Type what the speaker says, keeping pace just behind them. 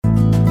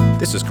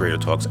This is Creator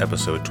Talks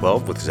episode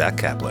 12 with Zach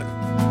Kaplan.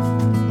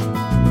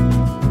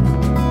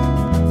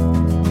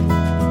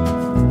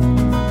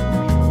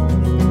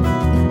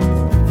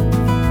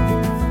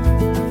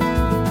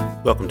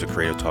 Welcome to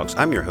Creator Talks.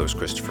 I'm your host,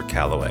 Christopher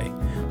Calloway.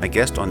 My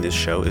guest on this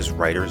show is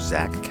writer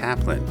Zach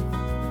Kaplan.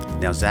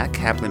 Now, Zach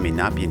Kaplan may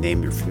not be a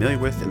name you're familiar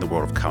with in the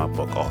world of comic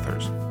book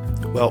authors.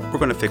 Well, we're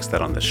going to fix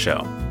that on this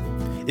show.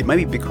 It might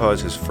be because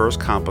his first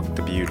comic book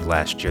debuted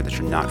last year that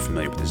you're not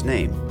familiar with his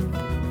name.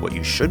 What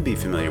you should be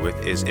familiar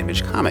with is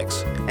Image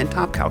Comics and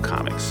Top Cow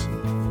Comics.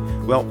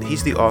 Well,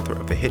 he's the author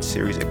of the hit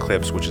series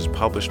Eclipse, which is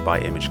published by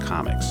Image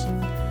Comics.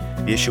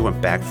 The issue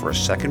went back for a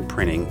second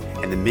printing,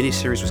 and the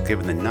miniseries was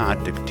given the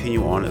nod to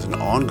continue on as an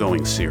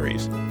ongoing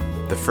series.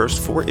 The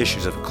first 4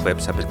 issues of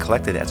Eclipse have been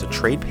collected as a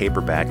trade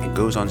paperback and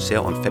goes on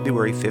sale on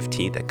February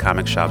 15th at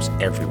comic shops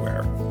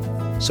everywhere.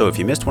 So if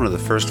you missed one of the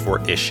first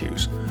 4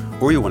 issues,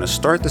 or you want to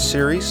start the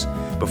series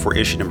before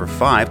issue number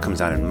 5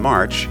 comes out in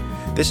March,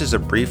 this is a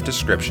brief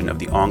description of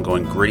the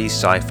ongoing gritty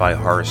sci-fi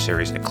horror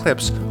series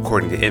Eclipse,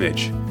 according to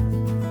Image.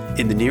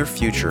 In the near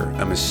future,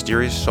 a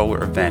mysterious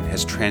solar event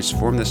has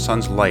transformed the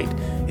sun's light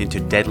into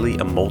deadly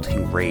and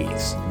molting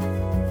rays.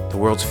 The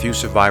world's few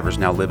survivors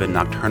now live in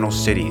nocturnal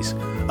cities,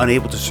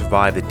 unable to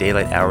survive the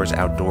daylight hours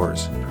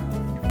outdoors.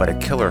 But a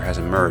killer has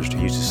emerged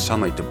who uses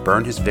sunlight to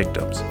burn his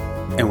victims,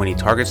 and when he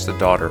targets the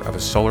daughter of a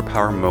solar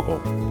power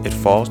mogul, it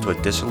falls to a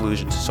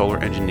disillusioned solar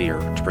engineer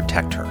to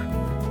protect her.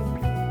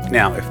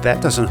 Now, if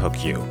that doesn't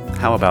hook you,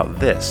 how about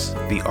this?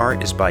 The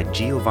art is by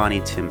Giovanni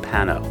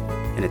Timpano,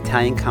 an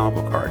Italian comic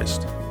book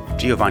artist.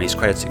 Giovanni's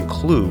credits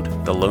include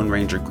the Lone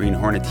Ranger Green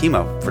Hornet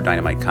team-up for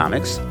Dynamite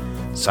Comics,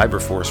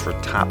 Cyberforce for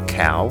Top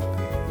Cow,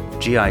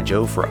 G.I.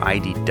 Joe for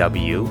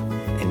IDW,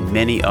 and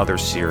many other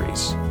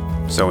series.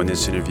 So in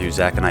this interview,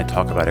 Zach and I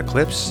talk about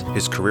Eclipse,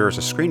 his career as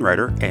a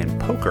screenwriter, and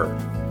poker.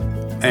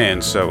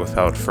 And so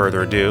without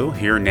further ado,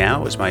 here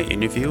now is my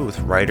interview with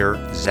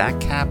writer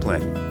Zach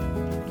Kaplan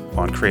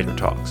on Creator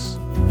Talks.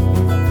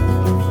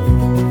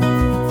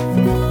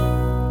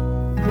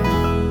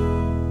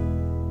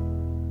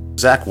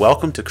 Zach,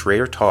 welcome to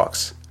Creator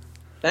Talks.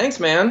 Thanks,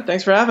 man.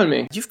 Thanks for having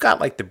me. You've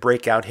got like the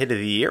breakout hit of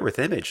the year with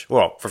Image.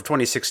 Well, for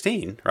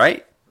 2016,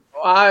 right?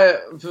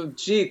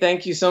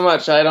 Thank you so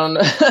much. I don't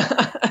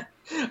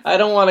I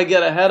don't want to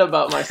get ahead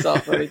about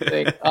myself or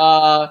anything.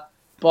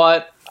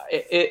 But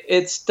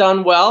it's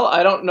done well.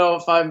 I don't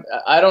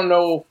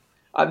know.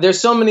 There's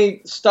so many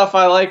stuff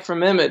I like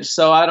from Image,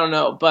 so I don't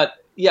know. But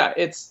yeah,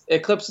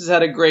 Eclipse has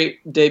had a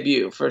great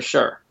debut for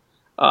sure.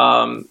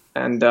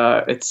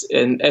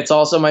 It's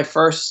also my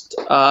first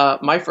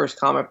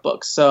comic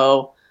book.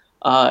 So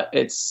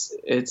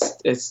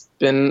it's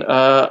been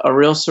a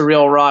real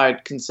surreal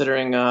ride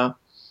considering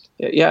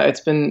it's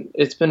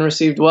been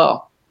received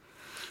well.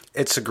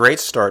 It's a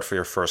great start for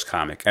your first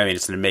comic. I mean,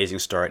 it's an amazing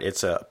start.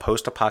 It's a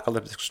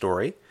post-apocalyptic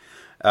story.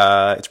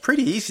 It's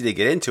pretty easy to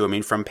get into. I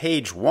mean, from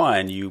page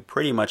 1, you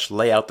pretty much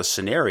lay out the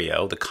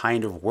scenario, the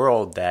kind of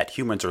world that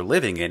humans are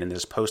living in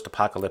this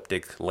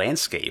post-apocalyptic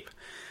landscape,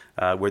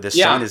 where the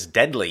sun is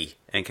deadly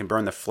and can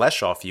burn the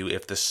flesh off you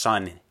if the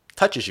sun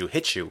touches you,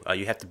 hits you.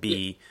 You have to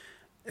be...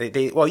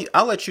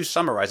 I'll let you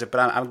summarize it,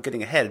 but I'm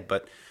getting ahead,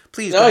 but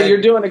please. No,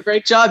 you're doing a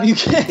great job. You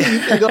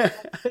can go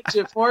pitch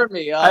it for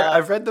me.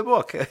 I've read the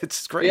book.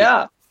 It's great.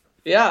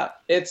 Yeah,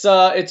 it's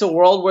a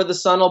world where the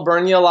sun will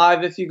burn you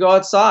alive if you go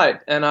outside,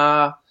 and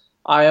I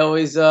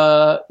always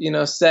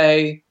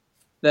say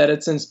that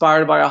it's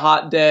inspired by a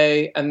hot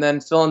day, and then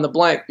fill in the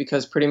blank,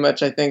 because pretty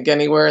much I think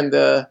anywhere in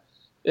the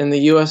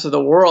U.S. or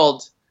the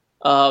world,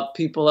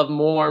 people have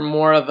more and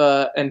more of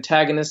a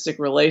antagonistic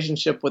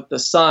relationship with the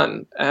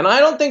sun, and I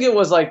don't think it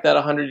was like that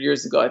 100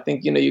 years ago. I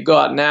think you go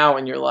out now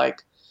and you're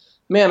like,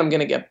 man, I'm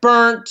gonna get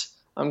burnt.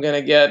 I'm going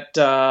to get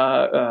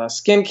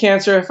skin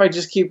cancer if I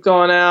just keep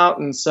going out.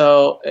 And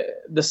so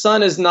the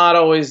sun is not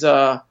always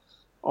our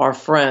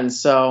friend.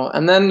 So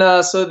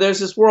there's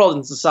this world,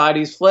 and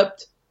society's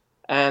flipped,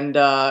 and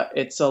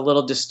it's a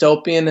little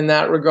dystopian in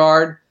that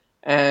regard.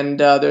 And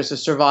there's a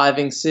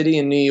surviving city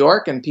in New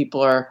York, and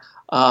people are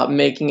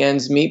making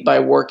ends meet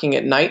by working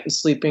at night and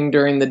sleeping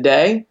during the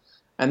day.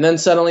 And then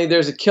suddenly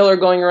there's a killer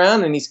going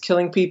around, and he's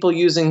killing people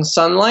using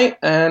sunlight,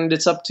 and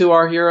it's up to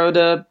our hero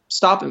to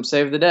stop him,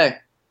 save the day.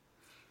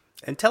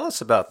 And tell us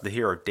about the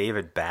hero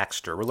David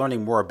Baxter. We're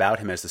learning more about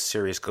him as the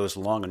series goes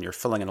along, and you're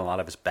filling in a lot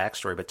of his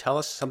backstory. But tell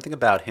us something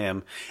about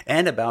him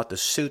and about the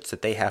suits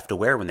that they have to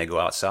wear when they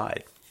go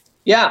outside.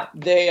 Yeah,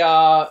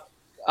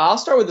 I'll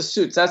start with the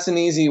suits. That's an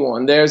easy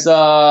one.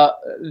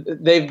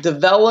 They've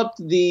developed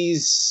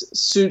these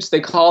suits.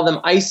 They call them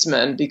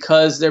Icemen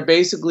because they're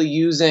basically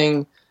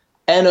using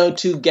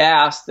NO2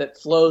 gas that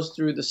flows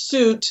through the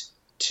suit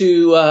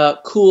to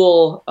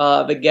cool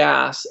the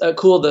gas,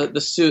 cool the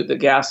suit. The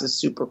gas is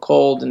super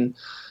cold, and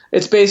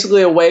it's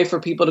basically a way for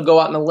people to go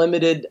out in a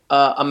limited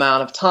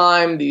amount of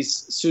time.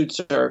 These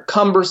suits are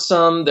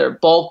cumbersome, they're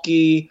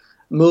bulky.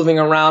 Moving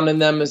around in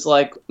them is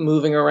like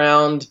moving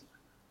around,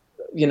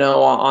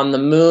 on the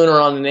moon or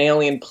on an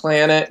alien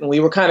planet. And we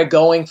were kind of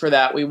going for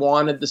that. We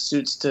wanted the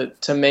suits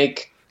to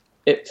make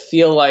it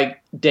feel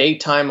like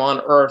daytime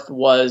on Earth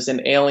was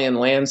an alien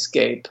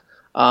landscape.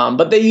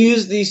 But they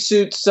use these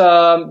suits.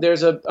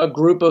 There's a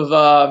group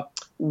of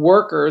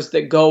workers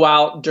that go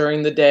out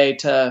during the day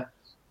to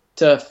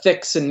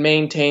fix and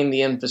maintain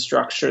the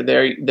infrastructure.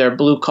 They're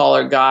blue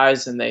collar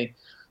guys, and they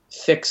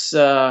fix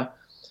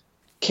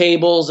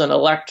cables and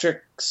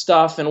electric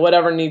stuff and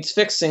whatever needs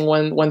fixing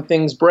when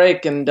things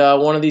break. And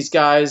one of these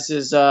guys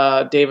is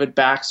David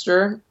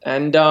Baxter,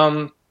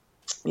 and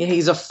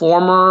he's a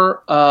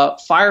former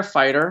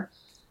firefighter,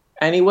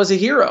 and he was a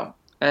hero.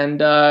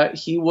 And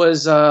he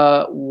was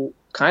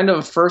kind of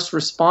a first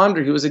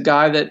responder. He was a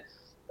guy that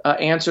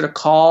answered a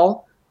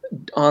call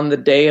on the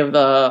day of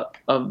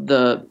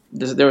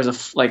there was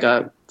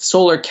a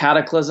solar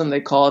cataclysm.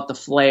 They call it the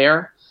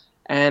flare.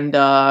 And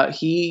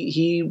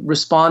he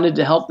responded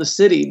to help the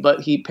city,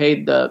 but he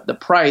paid the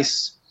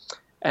price,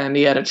 and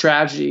he had a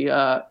tragedy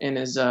in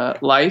his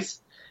life.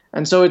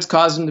 And so it's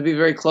caused him to be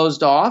very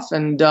closed off,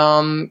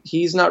 and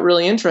he's not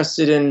really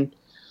interested in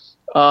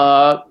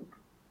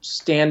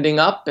standing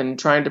up and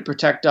trying to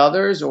protect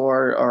others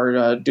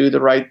or do the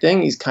right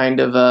thing. He's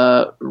kind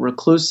of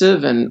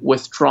reclusive and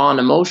withdrawn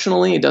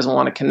emotionally. He doesn't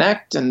want to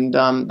connect, and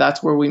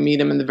that's where we meet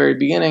him in the very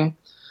beginning.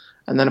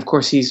 And then, of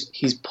course,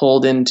 he's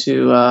pulled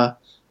into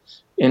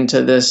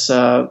this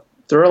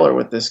thriller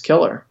with this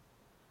killer.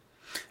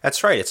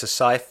 That's right. It's a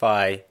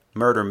sci-fi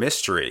murder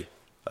mystery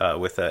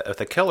with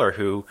a killer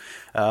who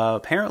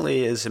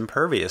apparently is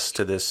impervious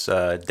to this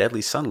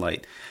deadly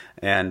sunlight.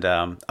 And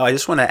I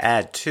just want to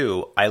add,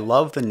 too, I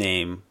love the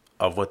name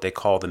of what they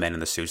call the men in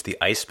the suits, the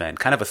Icemen.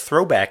 Kind of a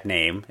throwback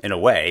name, in a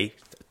way,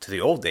 to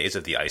the old days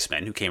of the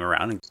Icemen who came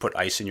around and put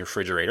ice in your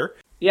refrigerator.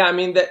 Yeah, I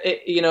mean,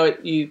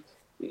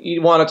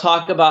 you want to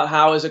talk about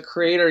how, as a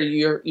creator,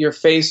 you're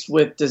faced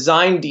with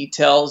design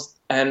details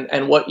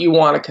and what you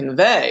want to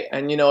convey.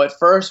 And, at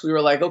first we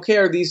were like, okay,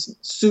 are these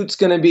suits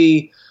going to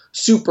be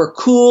super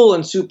cool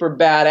and super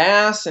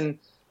badass? And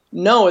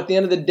no, at the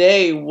end of the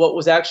day, what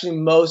was actually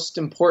most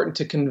important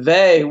to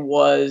convey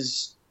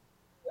was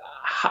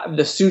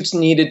the suits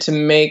needed to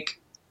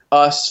make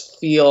us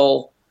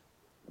feel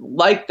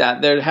like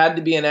that. There had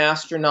to be an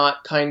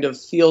astronaut kind of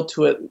feel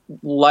to it,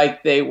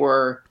 like they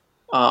were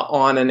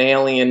on an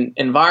alien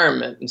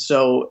environment. And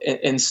so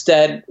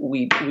instead,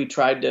 we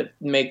tried to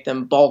make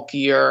them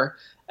bulkier.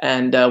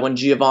 And when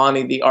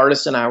Giovanni, the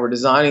artist, and I were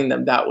designing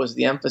them, that was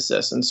the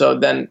emphasis. And so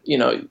then,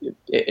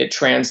 it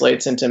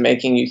translates into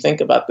making you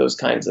think about those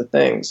kinds of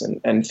things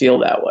and feel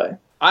that way.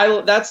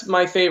 That's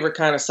my favorite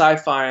kind of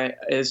sci-fi,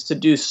 is to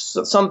do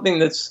something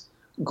that's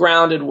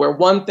grounded, where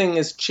one thing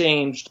is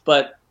changed,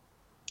 but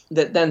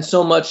that then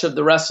so much of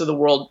the rest of the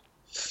world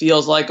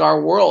feels like our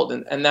world.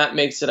 And that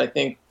makes it, I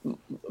think,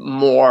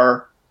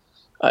 more,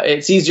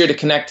 it's easier to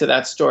connect to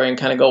that story and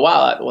kind of go,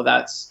 wow,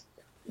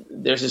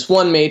 there's this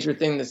one major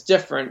thing that's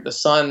different. The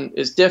sun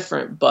is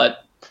different,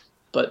 but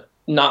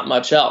not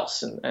much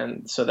else.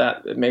 And so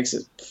that it makes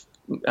it,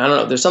 I don't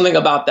know, there's something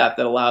about that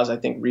allows, I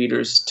think,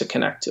 readers to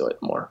connect to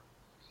it more.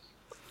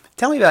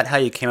 Tell me about how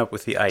you came up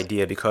with the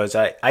idea, because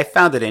I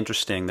found it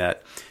interesting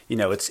that,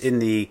 it's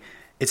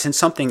in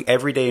something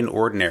everyday and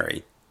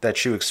ordinary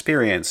that you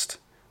experienced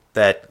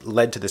that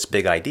led to this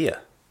big idea.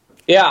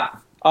 Yeah.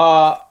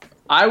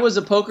 I was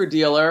a poker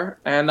dealer,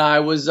 and I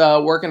was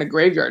working a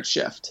graveyard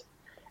shift.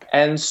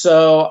 And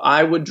so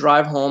I would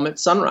drive home at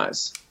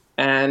sunrise,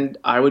 and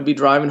I would be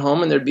driving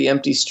home, and there'd be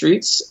empty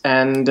streets,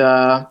 and,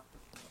 it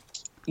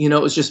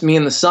was just me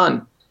and the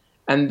sun.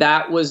 And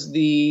that was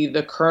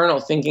the kernel,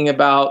 thinking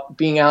about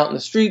being out in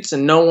the streets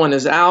and no one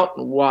is out.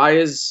 And why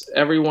is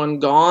everyone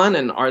gone?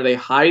 And are they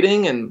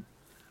hiding? And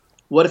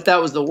what if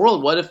that was the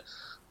world? What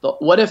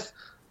if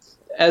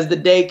as the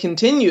day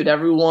continued,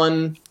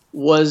 everyone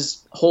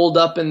was holed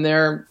up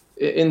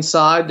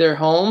inside their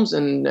homes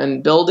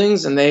and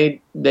buildings, and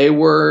they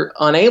were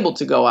unable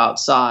to go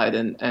outside,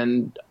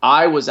 and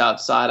I was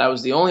outside. I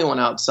was the only one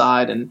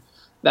outside, and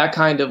that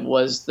kind of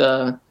was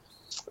the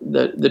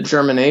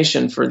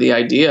germination for the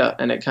idea,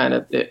 and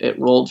it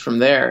rolled from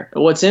there.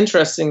 What's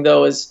interesting,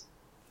 though, is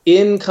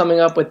in coming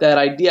up with that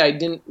idea, I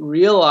didn't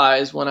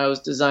realize when I was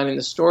designing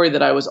the story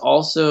that I was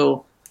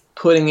also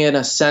putting in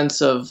a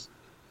sense of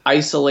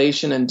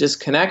isolation and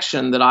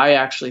disconnection that I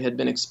actually had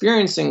been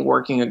experiencing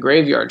working a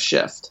graveyard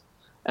shift.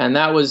 And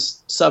that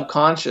was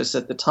subconscious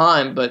at the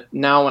time, but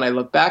now when I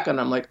look back on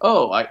it, I'm like,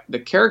 the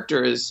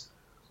character is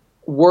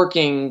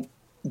working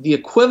the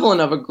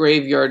equivalent of a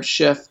graveyard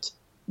shift,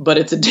 but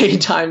it's a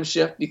daytime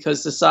shift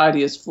because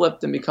society has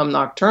flipped and become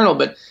nocturnal.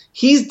 But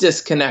he's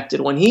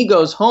disconnected. When he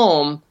goes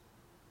home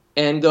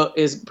and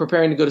is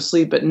preparing to go to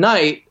sleep at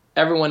night,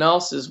 everyone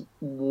else is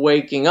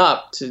waking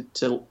up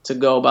to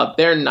go about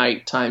their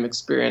nighttime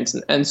experience.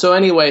 And so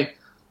anyway,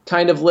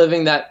 kind of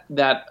living that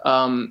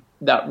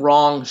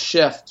wrong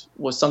shift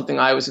was something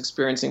I was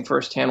experiencing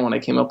firsthand when I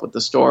came up with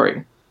the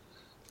story.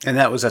 And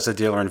that was as a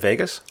dealer in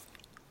Vegas?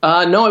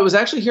 No, it was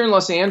actually here in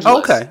Los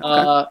Angeles. Okay.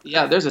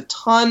 Yeah, there's a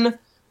ton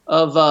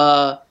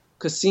of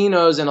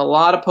casinos and a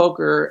lot of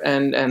poker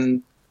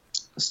and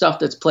stuff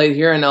that's played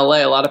here in LA.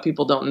 A lot of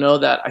people don't know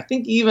that. I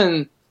think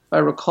even I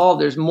recall,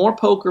 there's more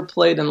poker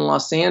played in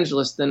Los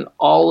Angeles than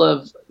all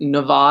of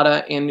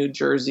Nevada and New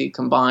Jersey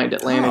combined.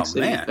 Atlantic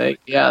City, man.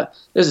 yeah,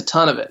 there's a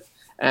ton of it,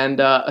 and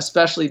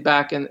especially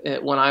back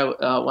when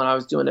I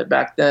was doing it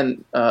back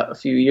then a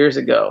few years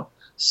ago.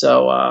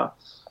 So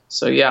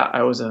yeah,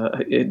 I was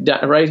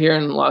right here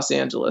in Los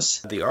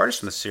Angeles. The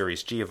artist in the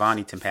series,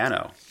 Giovanni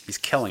Timpano, he's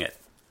killing it.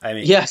 I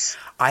mean, yes,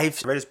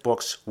 I've read his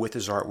books with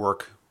his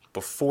artwork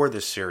before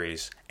this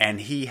series,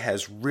 and he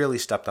has really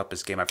stepped up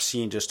his game. I've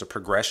seen just a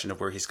progression of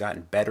where he's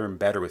gotten better and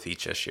better with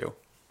each issue.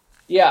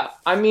 Yeah,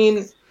 I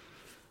mean,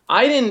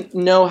 I didn't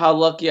know how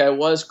lucky I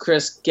was,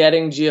 Chris,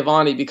 getting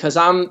Giovanni, because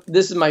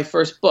this is my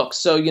first book.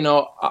 So,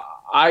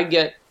 I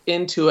get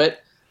into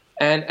it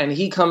and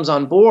he comes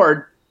on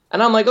board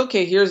and I'm like,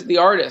 okay, here's the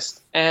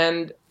artist.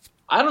 And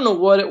I don't know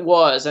what it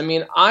was. I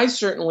mean, I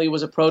certainly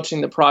was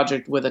approaching the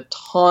project with a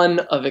ton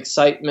of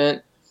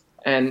excitement,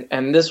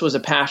 and this was a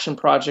passion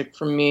project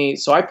for me.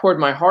 So I poured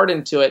my heart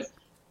into it,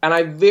 and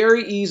I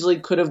very easily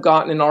could have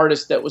gotten an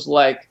artist that was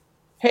like,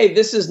 hey,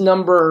 this is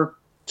number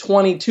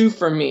 22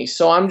 for me,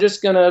 so I'm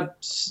just going to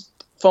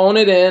phone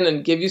it in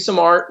and give you some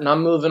art, and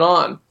I'm moving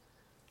on.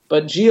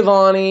 But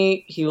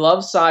Giovanni, he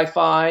loves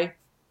sci-fi.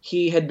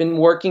 He had been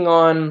working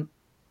on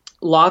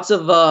lots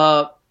of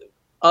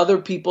other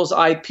people's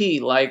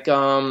IP, like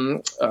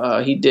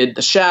he did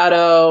The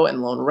Shadow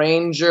and Lone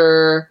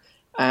Ranger,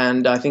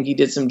 and I think he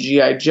did some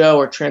G.I. Joe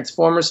or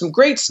Transformers, some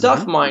great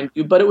stuff, mind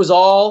you, but it was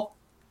all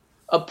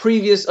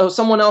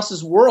someone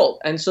else's world.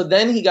 And so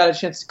then he got a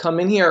chance to come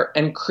in here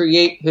and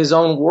create his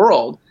own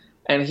world,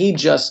 and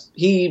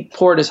he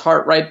poured his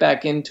heart right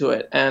back into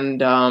it,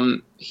 and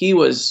he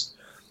is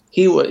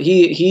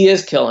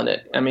killing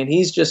it. I mean,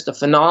 he's just a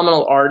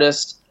phenomenal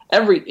artist.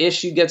 Every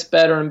issue gets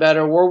better and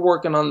better. We're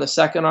working on the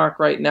second arc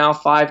right now,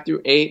 5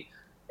 through 8.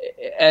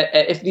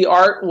 If the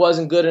art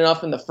wasn't good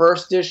enough in the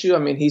first issue, I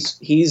mean,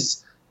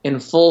 he's in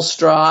full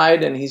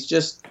stride, and he's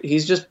just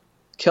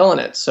killing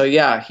it. So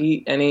yeah,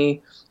 he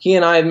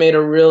and I have made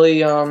a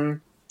really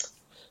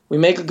we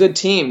make a good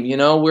team. He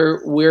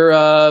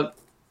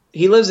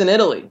lives in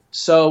Italy,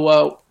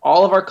 so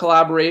all of our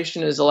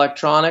collaboration is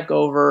electronic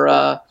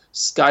over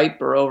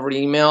Skype or over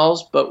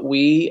emails, but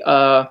we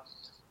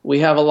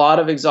have a lot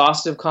of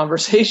exhaustive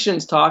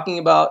conversations talking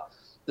about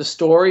the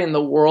story and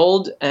the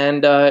world,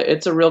 and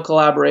it's a real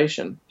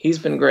collaboration. He's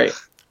been great.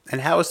 And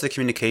how has the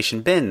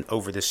communication been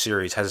over this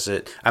series?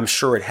 I'm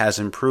sure it has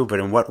improved, but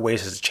in what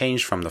ways has it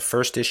changed from the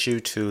first issue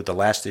to the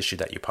last issue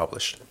that you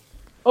published?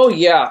 Oh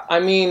yeah,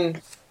 I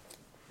mean,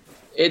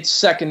 it's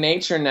second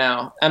nature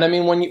now. And I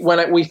mean,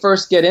 when we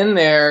first get in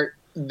there,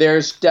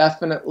 there's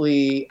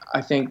definitely,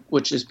 I think,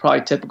 which is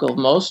probably typical of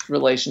most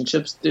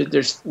relationships,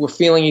 we're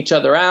feeling each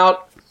other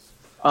out.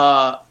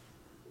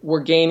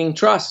 We're gaining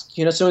trust,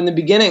 so in the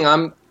beginning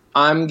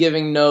I'm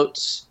giving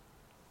notes,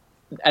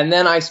 and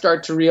then I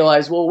start to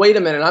realize, well, wait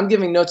a minute, I'm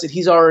giving notes that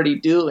he's already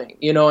doing.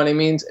 You know what I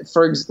mean?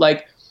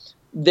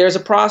 There's a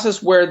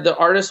process where the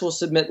artist will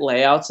submit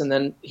layouts, and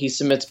then he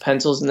submits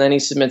pencils, and then he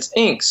submits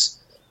inks.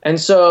 And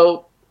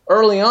so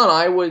early on,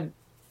 I would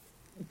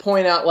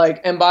point out,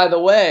 and by the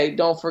way,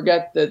 don't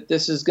forget that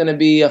this is going to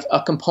be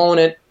a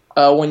component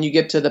when you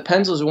get to the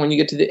pencils or when you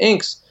get to the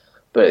inks.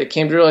 But it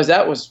came to realize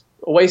that was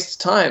a waste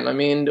of time. I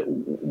mean,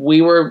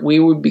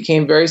 we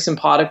became very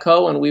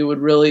simpatico, and we would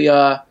really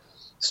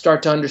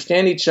start to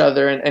understand each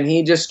other, and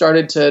he just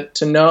started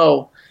to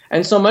know.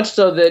 And so much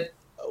so that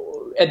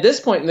at this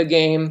point in the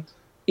game,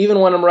 even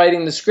when I'm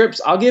writing the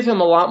scripts, I'll give him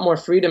a lot more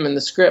freedom in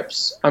the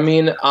scripts. I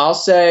mean, I'll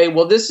say,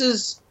 well, this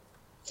is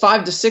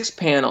 5 to 6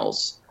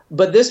 panels,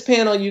 but this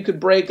panel you could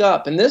break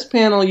up, and this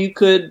panel you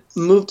could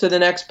move to the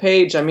next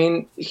page. I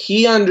mean,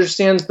 he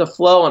understands the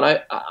flow, and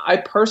I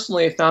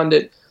personally have found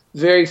it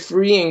very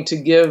freeing to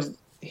give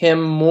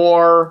him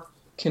more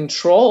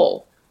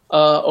control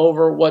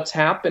over what's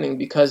happening,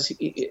 because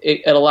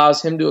it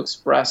allows him to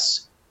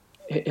express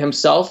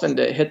himself and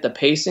to hit the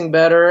pacing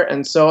better.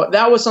 And so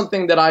that was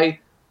something that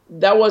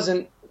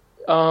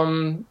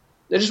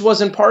just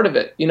wasn't part of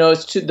it.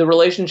 The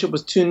relationship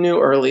was too new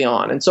early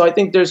on. And so I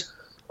think there's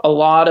a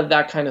lot of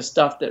that kind of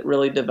stuff that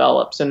really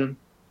develops. And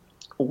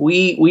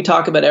we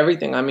talk about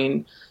everything. I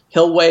mean,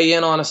 he'll weigh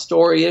in on a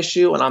story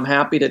issue, and I'm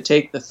happy to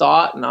take the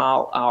thought, and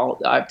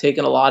I've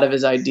taken a lot of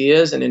his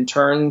ideas, and in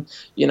turn,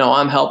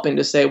 I'm helping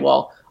to say,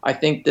 well, I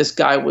think this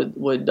guy would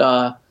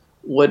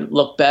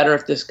look better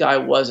if this guy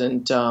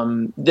wasn't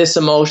this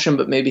emotion,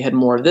 but maybe had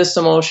more of this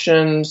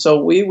emotion.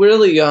 So we're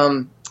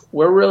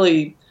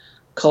really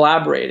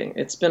collaborating.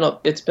 It's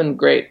been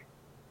great.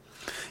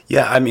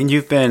 Yeah, I mean,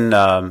 you've been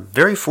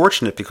very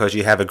fortunate because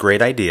you have a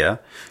great idea.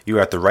 You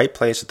were at the right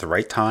place at the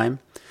right time.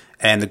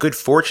 And the good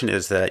fortune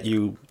is that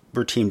you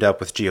were teamed up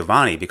with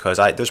Giovanni, because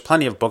there's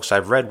plenty of books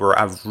I've read where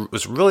I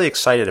was really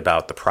excited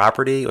about the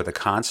property or the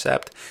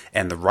concept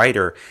and the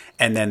writer.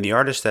 And then the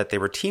artist that they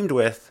were teamed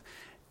with,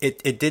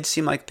 it did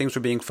seem like things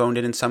were being phoned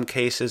in some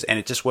cases, and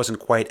it just wasn't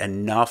quite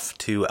enough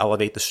to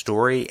elevate the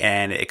story,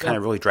 and it kind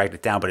of really dragged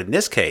it down. But in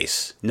this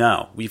case,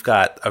 no, we've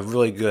got a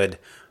really good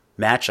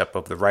matchup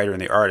of the writer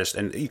and the artist,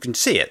 and you can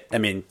see it. I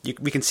mean,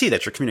 we can see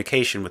that your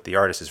communication with the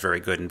artist is very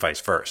good and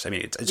vice versa. I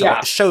mean,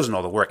 it shows in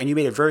all the work. And you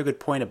made a very good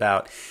point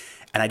about,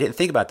 and I didn't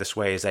think about it this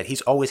way, is that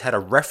he's always had a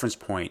reference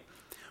point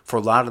for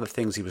a lot of the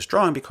things he was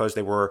drawing because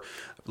they were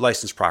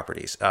licensed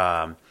properties.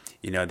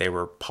 They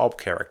were pulp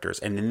characters.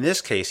 And in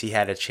this case, he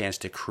had a chance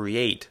to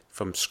create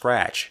from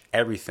scratch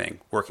everything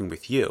working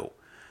with you.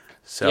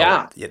 So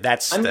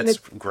that's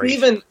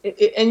great.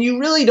 And you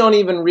really don't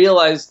even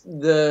realize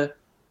the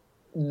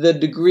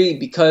degree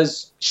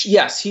because,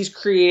 yes, he's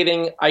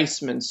creating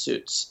Iceman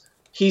suits.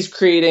 He's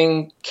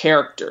creating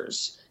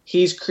characters.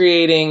 He's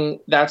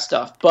creating that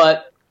stuff.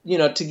 But,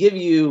 to give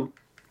you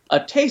a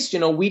taste,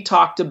 we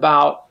talked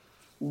about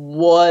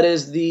what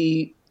does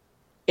the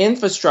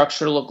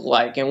infrastructure look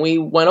like? And we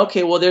went,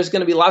 okay, well, there's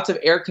going to be lots of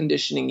air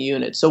conditioning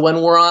units. So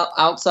when we're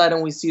outside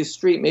and we see a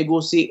street, maybe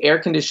we'll see air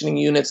conditioning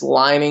units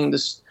lining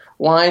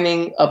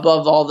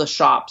above all the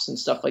shops and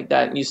stuff like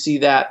that. And you see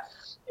that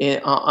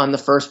on the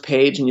first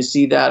page, and you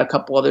see that a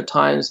couple other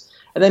times.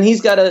 And then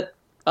he's got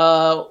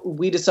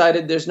we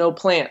decided there's no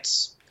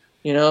plants,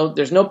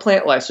 there's no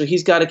plant life. So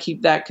he's got to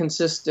keep that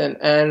consistent.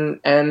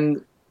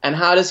 And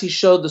how does he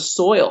show the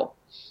soil?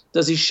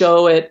 Does he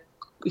show it?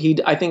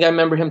 I think I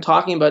remember him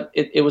talking about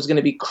it was going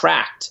to be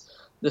cracked.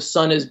 The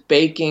sun is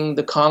baking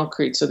the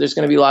concrete, so there's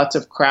going to be lots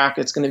of crack.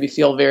 It's going to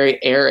feel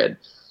very arid.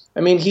 I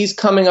mean, he's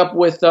coming up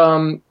with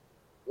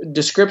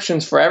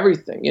descriptions for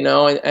everything,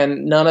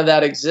 and none of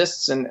that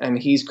exists, and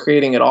he's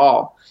creating it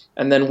all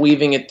and then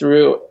weaving it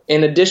through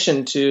in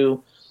addition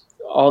to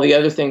all the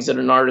other things that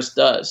an artist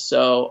does.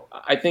 So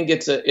I think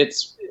it's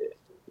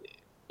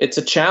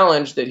a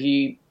challenge that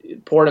he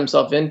poured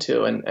himself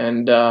into,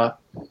 and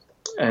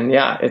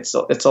yeah, it's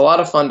a lot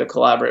of fun to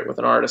collaborate with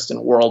an artist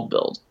and world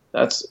build.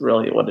 That's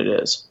really what it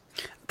is.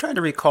 I'm trying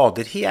to recall,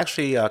 did he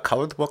actually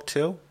color the book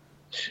too?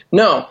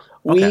 No.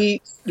 Okay.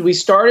 We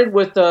started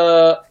with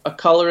a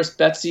colorist,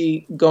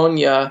 Betsy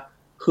Gonya,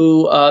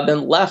 who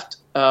then left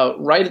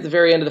right at the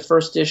very end of the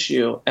first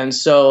issue. And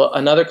so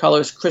another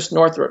colorist, Chris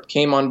Northrup,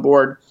 came on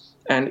board,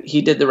 and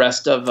he did the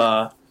rest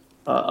of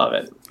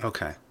it.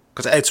 Okay.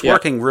 Because it's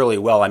working really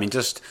well. I mean,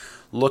 just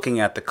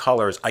looking at the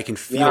colors, I can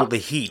feel the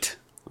heat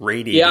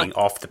radiating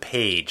off the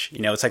page.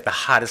 It's like the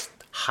hottest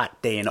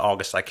hot day in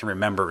August I can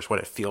remember is what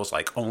it feels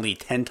like, only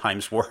 10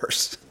 times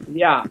worse.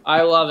 Yeah,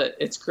 I love it.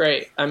 It's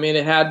great. I mean,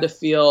 it had to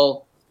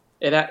feel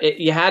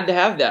you had to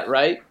have that,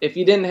 right? If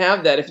you didn't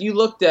have that, if you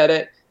looked at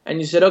it and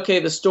you said, okay,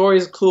 the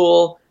story's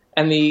cool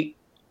and the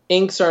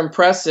inks are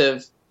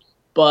impressive,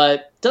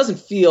 but doesn't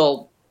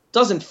feel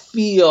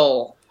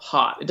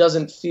hot. It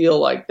doesn't feel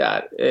like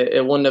that.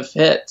 It wouldn't have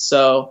hit.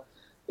 So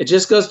it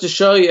just goes to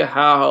show you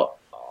how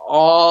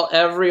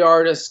every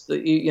artist,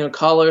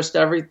 colorist,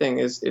 everything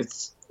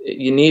is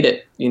you need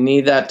it. You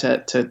need that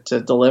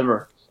to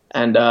deliver.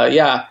 And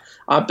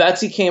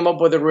Betsy came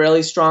up with a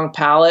really strong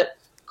palette.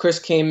 Chris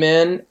came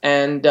in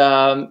and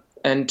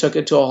took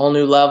it to a whole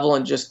new level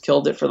and just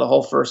killed it for the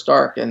whole first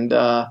arc. And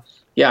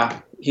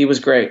he was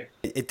great.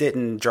 It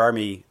didn't jar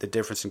me, the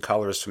difference in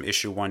colors from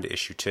issue 1 to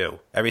issue 2.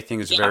 Everything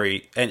is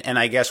very, and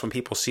I guess when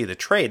people see the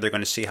trade, they're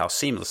going to see how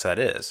seamless that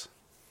is.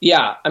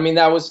 Yeah, I mean,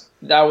 that was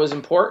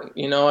important.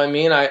 I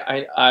mean,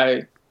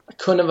 I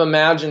couldn't have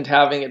imagined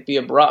having it be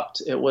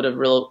abrupt. It would have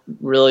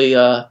really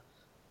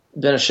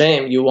been a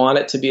shame. You want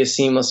it to be a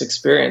seamless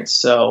experience.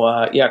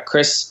 So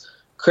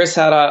Chris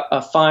had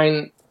a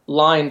fine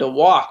line to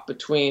walk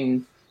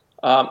between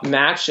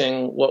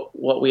matching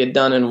what we had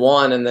done in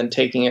one and then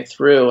taking it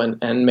through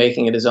and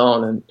making it his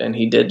own, and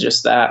he did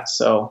just that.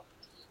 So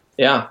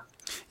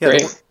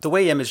great. The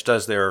way Image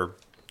does their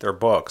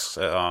books,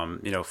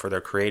 for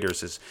their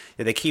creators is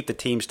they keep the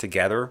teams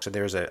together. So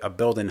there's a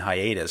built-in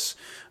hiatus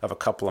of a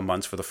couple of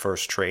months for the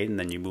first trade, and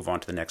then you move on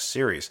to the next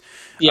series,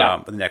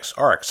 the next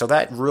arc. So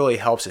that really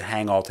helps it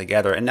hang all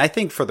together. And I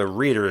think for the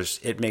readers,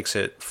 it makes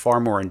it far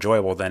more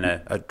enjoyable than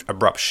a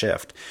abrupt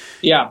shift.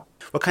 Yeah.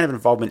 What kind of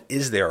involvement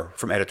is there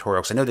from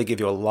editorial? Because I know they give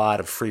you a lot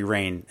of free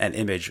reign at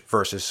Image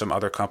versus some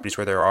other companies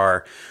where there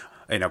are,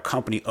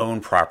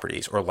 company-owned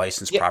properties or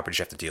licensed properties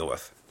you have to deal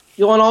with.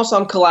 And also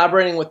I'm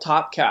collaborating with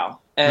Top Cow.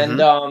 And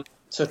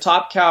so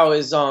Top Cow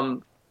is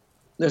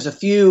there's a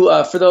few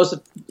for those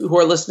who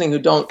are listening who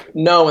don't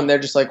know, and they're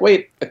just like,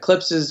 wait,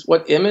 Eclipse is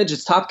what Image?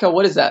 It's Top Cow.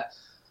 What is that?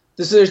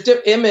 There's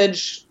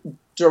Image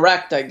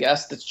Direct, I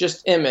guess. That's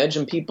just Image,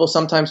 and people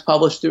sometimes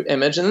publish through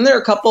Image. And then there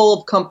are a couple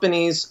of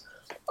companies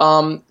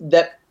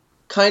that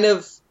kind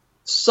of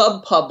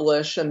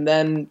sub-publish and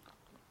then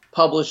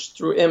publish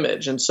through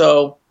Image. And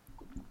so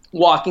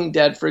Walking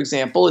Dead, for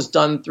example, is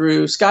done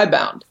through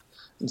Skybound.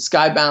 And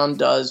Skybound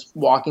does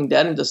Walking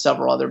Dead and does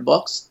several other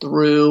books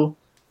through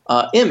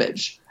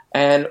Image.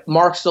 And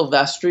Mark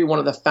Silvestri, one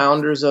of the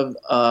founders of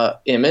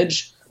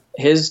Image,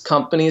 his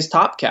company is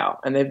Top Cow.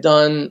 And they've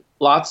done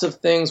lots of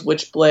things,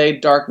 Witchblade,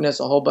 Darkness,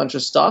 a whole bunch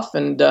of stuff.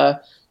 And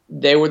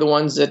they were the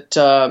ones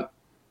that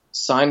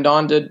signed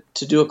on to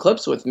do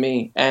Eclipse with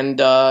me. And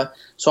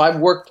so I've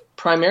worked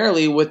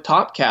primarily with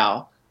Top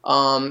Cow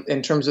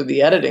in terms of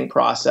the editing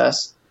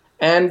process.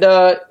 And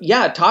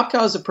Top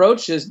Cow's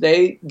approach is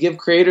they give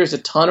creators a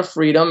ton of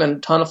freedom and a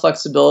ton of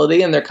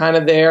flexibility, and they're kind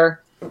of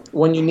there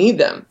when you need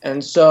them.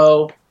 And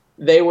so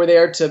they were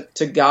there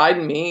to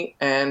guide me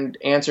and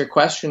answer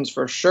questions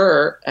for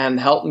sure and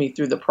help me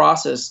through the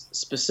process,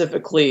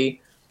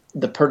 specifically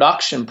the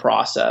production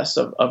process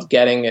of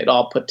getting it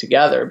all put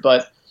together.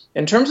 But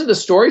in terms of the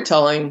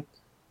storytelling,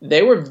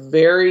 they were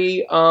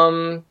very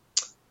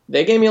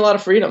they gave me a lot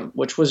of freedom,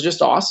 which was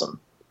just awesome.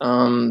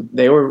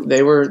 They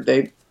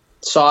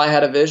saw I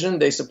had a vision,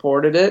 they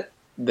supported it,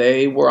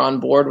 they were on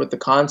board with the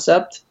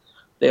concept,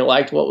 they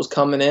liked what was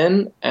coming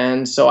in,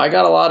 and so I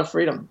got a lot of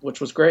freedom,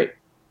 which was great.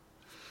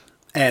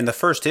 And the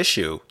first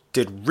issue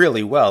did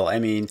really well. I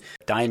mean,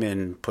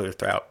 Diamond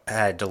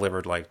had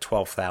delivered like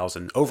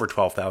over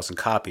 12,000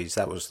 copies.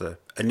 That was the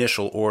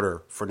initial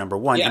order for number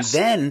one. Yes.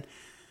 And then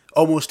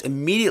almost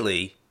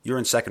immediately you're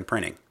in second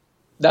printing.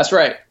 That's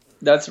right.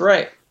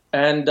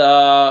 And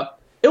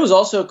it was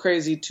also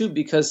crazy too,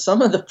 because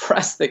some of the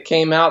press that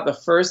came out the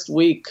first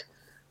week,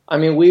 I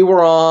mean, we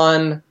were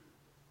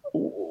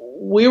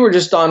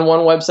just on one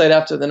website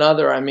after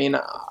another. I mean,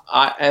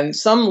 and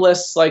some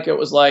lists, like it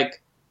was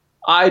like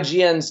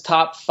IGN's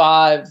top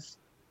 5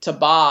 to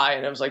buy,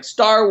 and it was like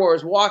Star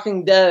Wars,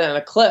 Walking Dead, and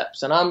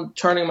Eclipse, and I'm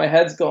turning my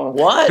head going,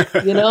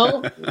 what? You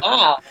know?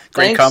 Wow.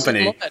 Great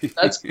company. So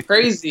that's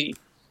crazy.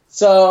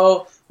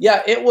 So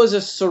yeah, it was a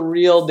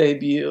surreal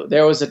debut.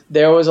 There was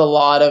a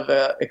lot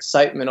of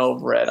excitement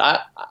over it.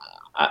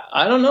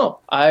 I don't know.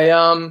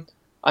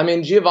 I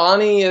mean,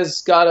 Giovanni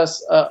has got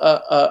us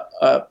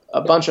a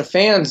bunch of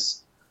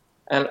fans,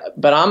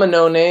 but I'm a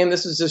no name.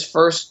 This is his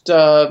first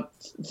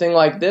thing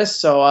like this,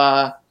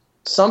 so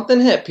something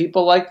hit.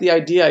 People like the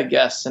idea, I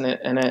guess, and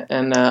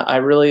I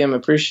really am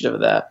appreciative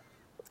of that.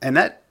 And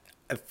that,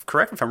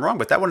 correct me if I'm wrong,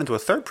 but that went into a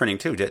third printing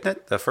too, didn't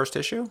it? The first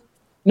issue?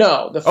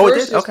 No, the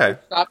first issue, okay.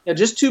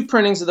 Just 2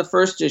 printings of the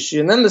first issue,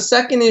 and then the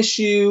second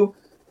issue,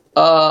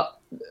 the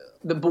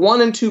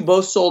 1 and 2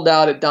 both sold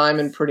out at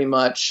Diamond pretty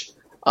much,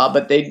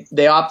 but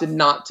they opted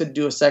not to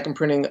do a second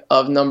printing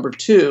of number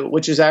 2,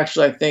 which is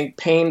actually, I think,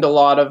 pained a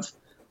lot of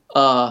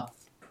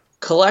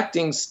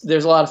collecting.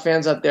 There's a lot of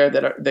fans out there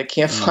that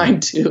can't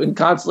find 2 and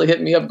constantly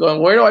hit me up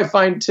going, where do I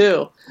find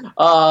 2?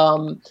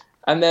 And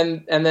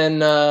then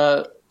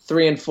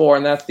 3 and 4,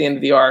 and that's the end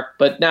of the arc.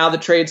 But now the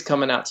trade's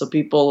coming out, so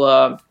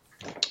people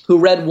who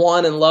read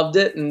 1 and loved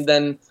it, and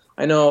then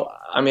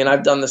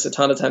I've done this a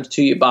ton of times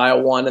too. You buy a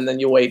 1 and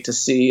then you wait to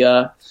see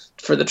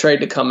for the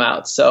trade to come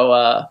out.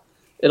 So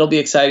it'll be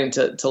exciting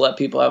to let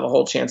people have a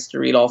whole chance to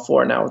read all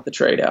 4 now with the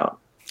trade out.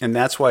 And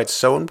that's why it's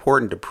so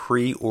important to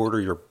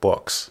pre-order your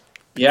books.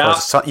 Yeah.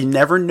 You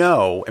never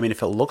know. I mean,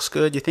 if it looks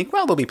good, you think,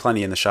 well, there'll be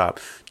plenty in the shop.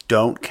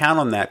 Don't count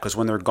on that, because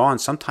when they're gone,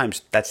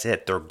 sometimes that's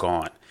it. They're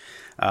gone.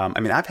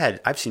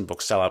 I've seen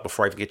books sell out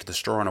before I even get to the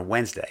store on a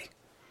Wednesday.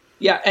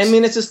 Yeah, I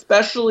mean, it's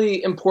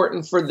especially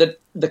important for the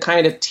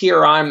kind of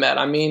tier I'm at.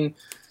 I mean,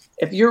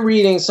 if you're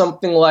reading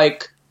something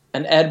like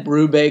an Ed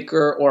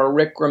Brubaker or a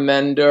Rick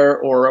Remender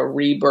or a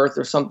Rebirth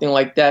or something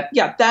like that,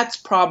 yeah, that's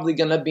probably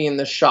going to be in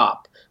the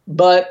shop.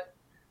 But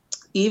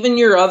even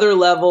your other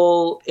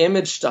level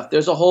Image stuff,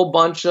 there's a whole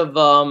bunch of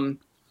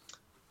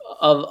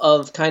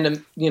kind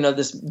of,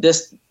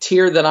 this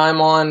tier that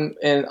I'm on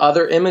and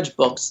other Image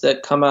books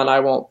that come out. I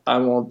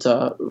won't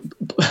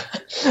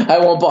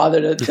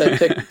bother to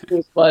pick,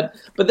 but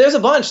there's a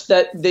bunch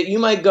that you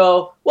might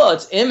go, well,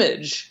 it's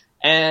Image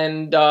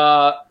and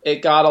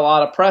it got a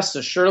lot of press, so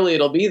surely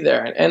it'll be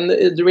there. And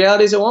the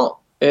reality is it won't.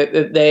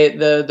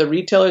 The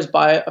retailers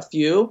buy a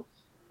few,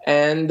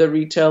 and the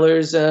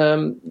retailers,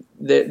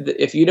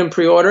 if you didn't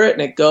pre-order it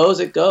and it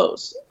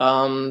goes.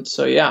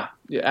 So yeah.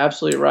 You're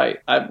absolutely right.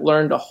 I've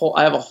learned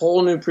I have a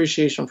whole new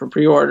appreciation for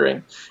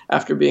pre-ordering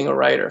after being a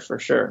writer, for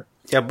sure.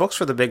 Yeah, books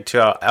for the big two.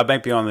 I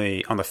might be on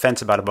the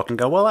fence about a book and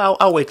go, well,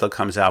 I'll wait till it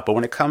comes out. But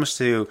when it comes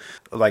to,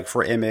 like,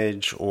 for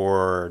Image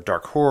or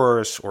Dark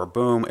Horse or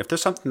Boom, if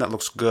there's something that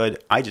looks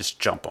good, I just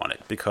jump on it,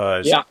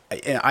 because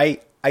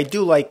I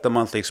do like the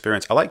monthly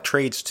experience. I like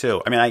trades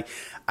too. I mean,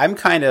 I'm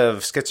kind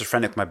of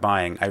schizophrenic with my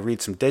buying. I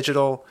read some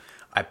digital,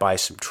 I buy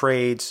some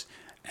trades,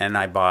 and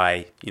I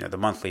buy, the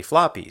monthly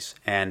floppies.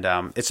 And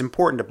it's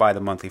important to buy the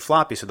monthly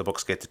floppies so the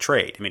books get to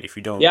trade. I mean, if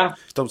you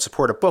don't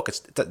support a book,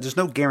 there's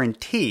no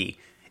guarantee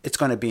it's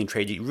going to be in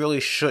trade. You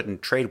really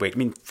shouldn't trade wait. I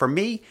mean, for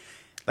me,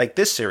 like,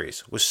 this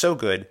series was so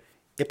good,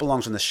 it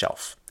belongs on the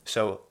shelf.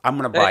 So I'm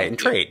going to buy it and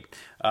trade.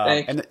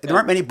 And there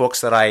aren't many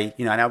books that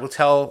and I will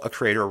tell a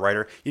creator or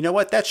writer, you know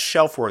what, that's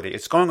shelf worthy.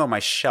 It's going on my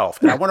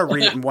shelf, and I want to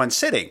read it in one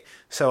sitting.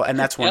 And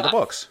that's one of the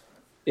books.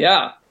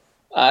 Yeah,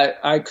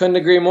 I couldn't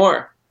agree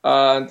more.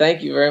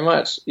 Thank you very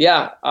much.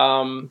 Yeah.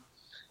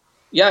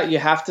 You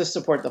have to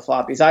support the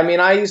floppies. I mean,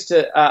 I used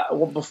to,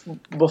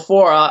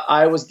 before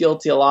I was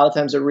guilty a lot of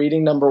times of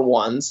reading number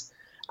 1s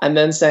and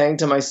then saying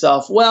to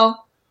myself,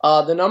 well,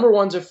 the number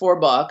 1s are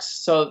 $4.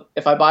 So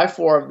if I buy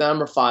 4 of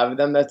them or 5 of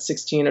them, that's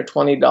 $16 or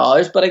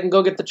 $20, but I can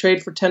go get the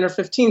trade for 10 or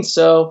 15.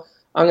 So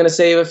I'm going to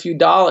save a few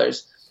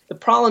dollars. The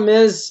problem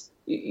is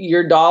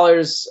your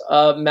dollars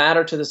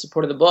matter to the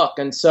support of the book.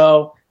 And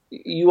so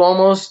you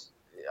almost,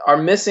 are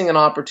missing an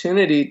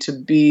opportunity to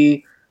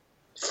be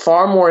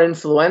far more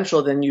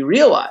influential than you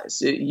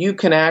realize. You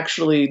can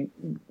actually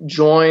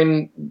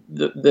join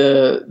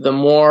the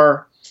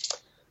more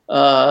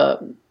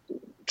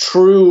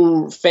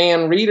true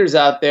fan readers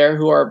out there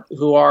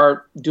who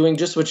are doing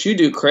just what you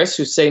do, Chris,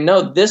 who say,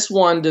 no, this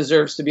one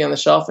deserves to be on the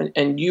shelf,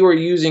 and you are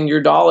using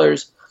your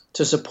dollars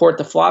to support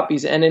the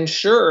floppies and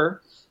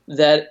ensure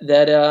that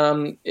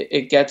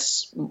it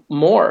gets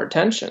more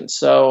attention.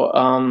 So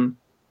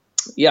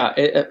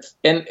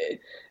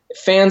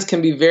fans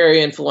can be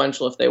very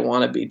influential if they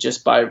want to be,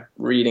 just by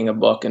reading a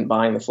book and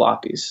buying the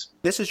floppies.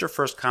 This is your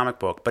first comic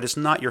book, but it's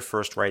not your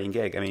first writing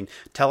gig. I mean,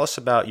 tell us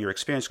about your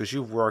experience, because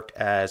you've worked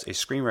as a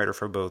screenwriter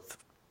for both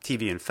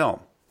TV and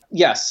film.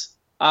 Yes.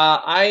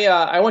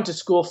 I went to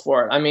school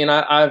for it. I mean,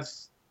 I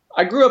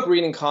grew up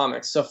reading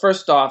comics. So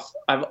first off,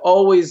 I've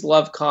always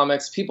loved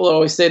comics. People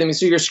always say to me,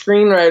 so you're a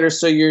screenwriter,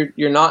 so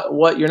you're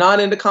not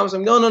into comics?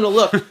 I'm going, no,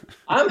 look,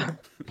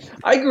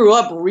 I grew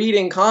up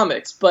reading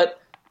comics, but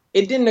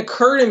it didn't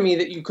occur to me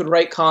that you could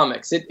write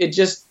comics. It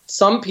just,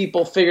 some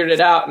people figured it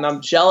out, and I'm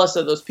jealous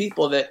of those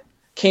people that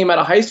came out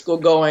of high school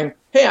going,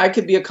 hey, I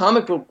could be a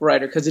comic book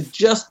writer, because it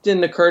just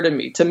didn't occur to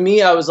me. To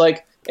me, I was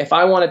like, if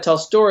I want to tell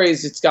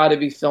stories, it's got to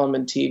be film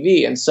and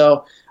TV. And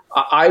so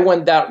I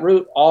went that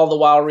route, all the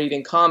while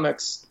reading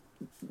comics,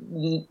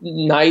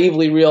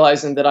 naively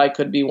realizing that I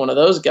could be one of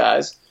those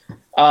guys.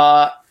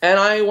 And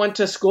I went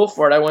to school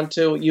for it. I went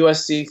to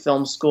USC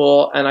Film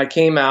School, and I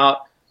came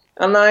out,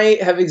 and I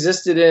have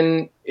existed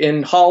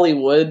in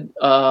Hollywood.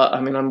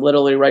 I'm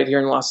literally right here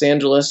in Los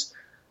Angeles,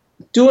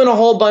 doing a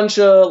whole bunch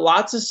of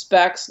lots of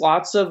specs,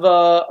 lots of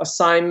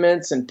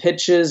assignments and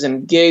pitches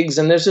and gigs.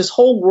 And there's this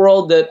whole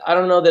world that I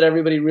don't know that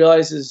everybody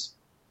realizes,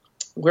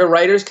 where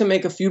writers can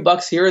make a few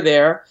bucks here or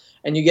there,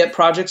 and you get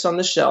projects on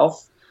the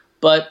shelf,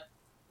 but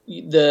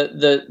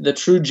the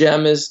true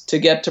gem is to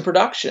get to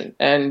production,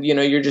 and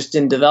you're just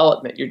in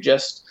development. You're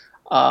just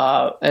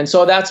and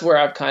so that's where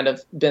I've kind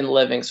of been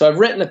living. So I've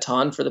written a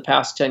ton for the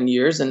past 10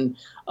 years and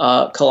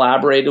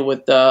collaborated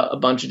with a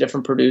bunch of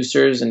different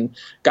producers and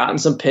gotten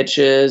some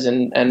pitches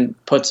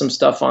and put some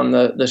stuff on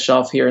the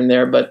shelf here and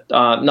there, but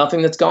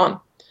nothing that's gone.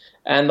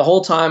 And the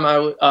whole time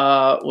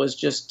I was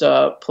just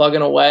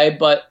plugging away.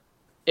 But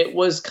it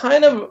was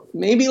kind of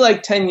maybe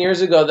like 10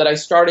 years ago that I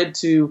started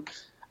to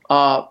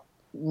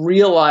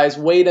realize,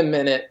 wait a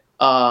minute,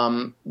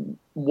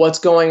 what's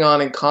going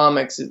on in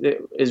comics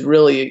is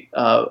really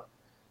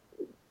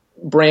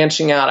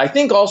branching out. I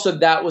think also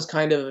that was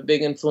kind of a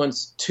big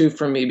influence too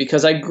for me,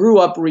 because I grew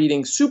up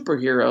reading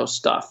superhero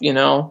stuff,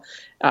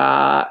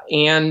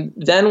 and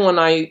then when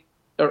I,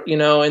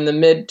 in the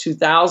mid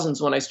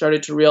 2000s, when I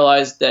started to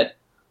realize that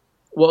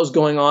what was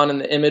going on in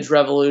the image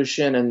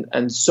revolution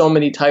and so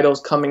many titles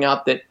coming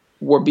out that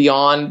were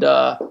beyond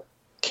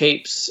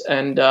capes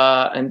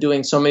and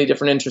doing so many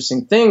different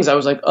interesting things, I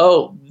was like,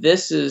 oh,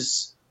 this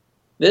is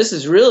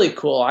really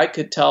cool. I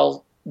could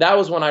tell. That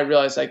was when I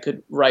realized I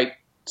could write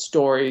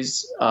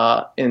stories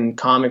in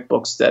comic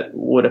books that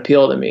would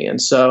appeal to me. And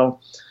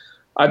so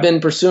I've been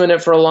pursuing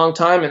it for a long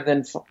time, and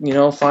then,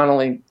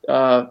 finally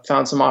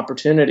found some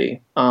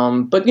opportunity.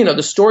 But,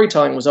 the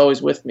storytelling was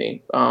always with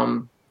me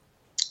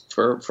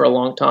for a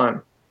long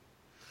time.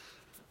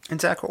 And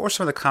Zach, what were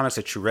some of the comics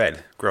that you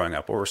read growing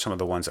up? What were some of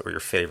the ones that were your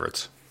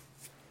favorites?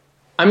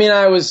 I mean,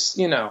 I was,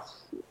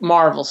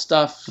 Marvel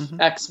stuff,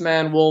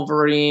 X-Men,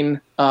 Wolverine.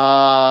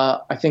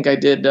 I think I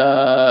did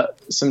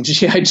some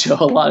G.I. Joe,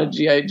 a lot of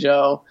G.I.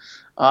 Joe.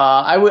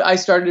 I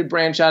started to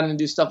branch out and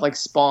do stuff like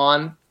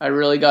Spawn. I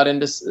really got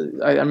into,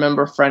 I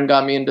remember a friend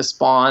got me into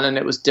Spawn, and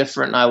it was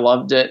different, and I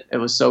loved it. It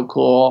was so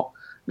cool.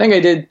 I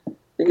think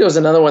it was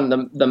another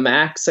one, the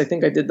Max. I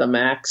think I did the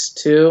Max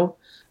too.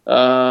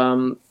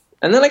 And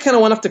then I kind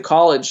of went off to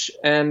college,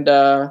 and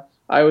I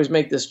always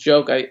make this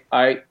joke.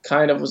 I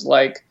kind of was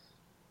like,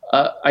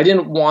 I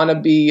didn't want to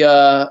be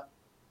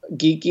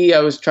geeky.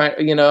 I was trying,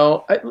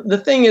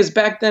 the thing is,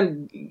 back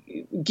then,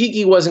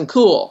 geeky wasn't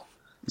cool.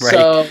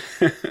 Right.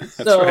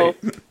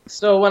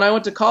 So when I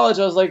went to college,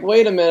 I was like,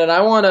 wait a minute, I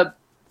want to,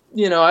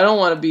 I don't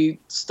want to be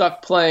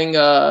stuck playing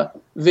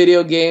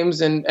video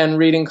games and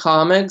reading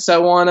comics. I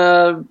want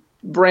to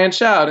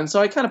branch out. And so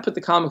I kind of put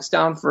the comics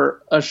down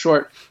for a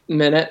short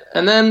minute.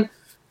 And then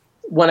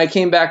when I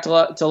came back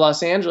to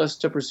Los Angeles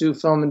to pursue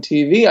film and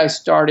TV, I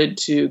started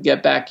to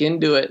get back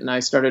into it, and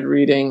I started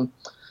reading,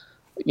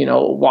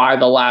 Why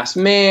the Last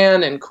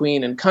Man and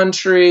Queen and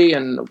Country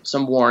and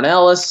some Warren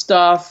Ellis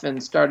stuff,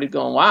 and started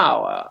going,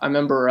 wow. I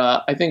remember,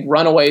 I think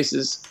Runaways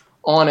is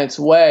on its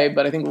way,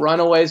 but I think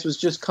Runaways was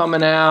just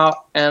coming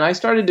out, and I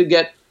started to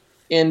get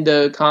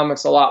into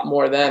comics a lot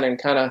more then,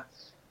 and kind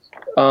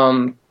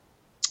of,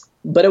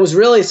 but it was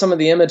really some of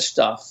the Image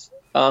stuff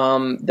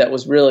that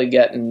was really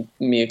getting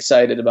me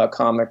excited about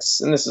comics.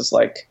 And this is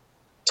like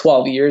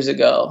 12 years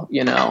ago,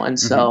 and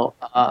so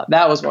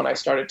that was when I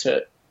started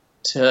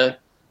to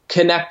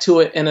connect to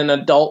it in an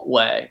adult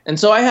way. And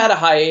so I had a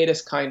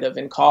hiatus kind of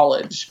in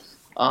college.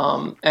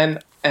 And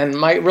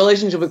my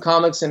relationship with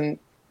comics and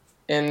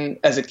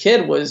as a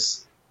kid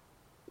was,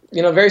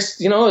 very,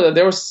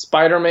 there was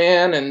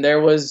Spider-Man, and there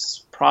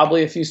was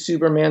probably a few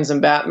Supermans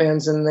and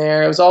Batmans in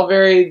there. It was all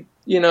very,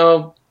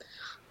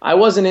 I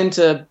wasn't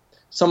into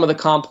some of the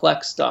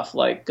complex stuff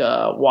like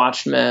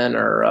Watchmen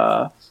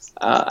or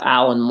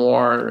Alan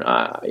Moore.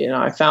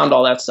 I found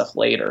all that stuff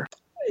later.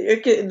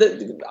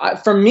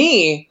 For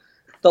me,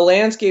 the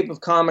landscape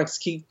of comics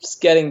keeps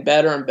getting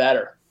better and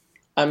better.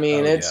 I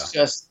mean, it's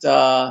just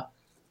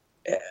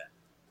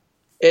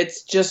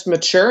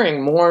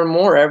maturing more and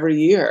more every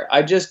year.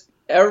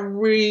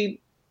 Every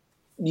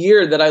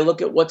year that I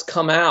look at what's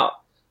come out,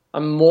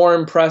 I'm more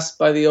impressed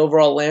by the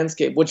overall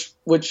landscape, which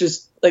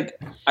is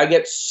like, I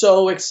get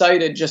so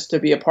excited just to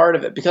be a part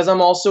of it because I'm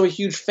also a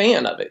huge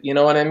fan of it. You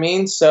know what I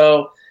mean?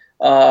 So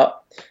it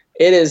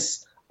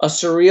is a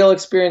surreal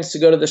experience to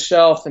go to the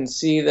shelf and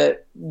see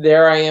that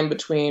there I am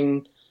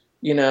between,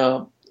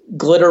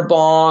 Glitter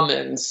Bomb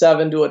and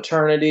Seven to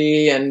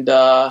Eternity and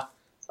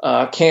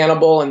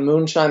Cannibal and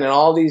Moonshine and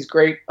all these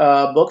great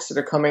books that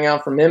are coming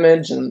out from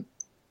Image, and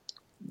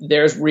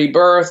there's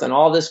Rebirth and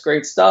all this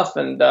great stuff,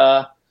 and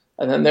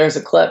then there's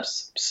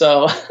Eclipse.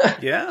 So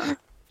yeah,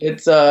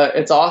 it's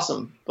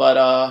awesome. But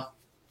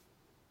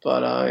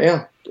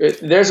yeah,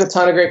 there's a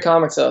ton of great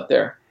comics out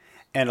there,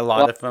 and a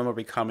lot of them are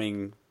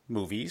becoming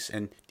movies.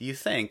 And do you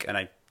think, and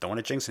I don't want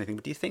to jinx anything,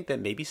 but do you think that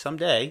maybe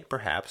someday,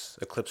 perhaps,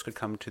 Eclipse could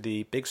come to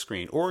the big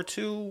screen or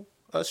to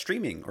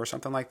streaming or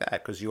something like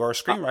that? Because you are a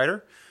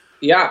screenwriter.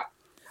 Yeah.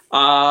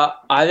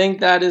 I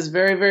think that is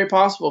very, very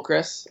possible,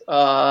 Chris.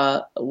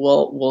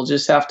 We'll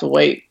just have to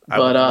wait. I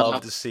would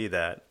love to see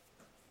that.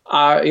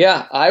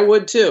 Yeah, I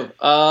would too.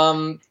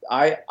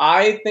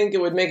 I think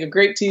it would make a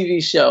great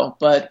TV show,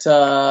 but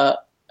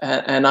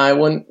and I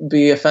wouldn't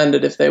be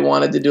offended if they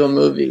wanted to do a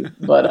movie.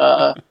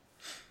 But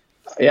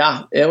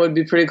yeah, it would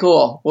be pretty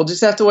cool. We'll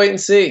just have to wait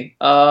and see.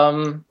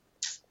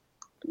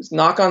 Just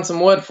knock on some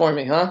wood for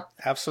me, huh?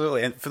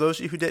 Absolutely. And for those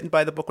of you who didn't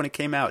buy the book when it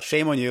came out,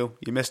 shame on you.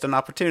 You missed an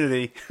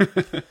opportunity.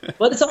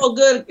 But it's all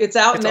good. It's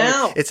out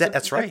now.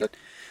 That's right.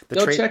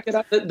 Go check it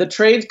out. The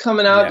trade's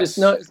coming out. Yes.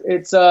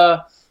 Just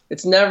know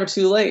it's never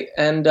too late.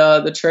 And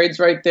the trade's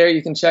right there.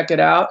 You can check it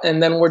out.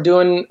 And then we're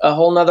doing a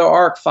whole nother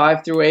arc,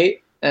 5 through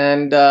 8,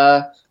 and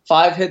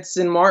 5 hits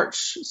in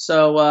March.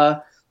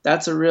 So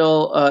that's a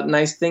real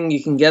nice thing.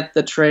 You can get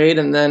the trade,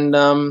 and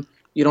then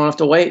you don't have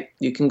to wait.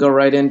 You can go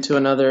right into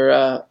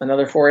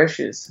another 4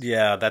 issues.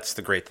 Yeah, that's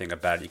the great thing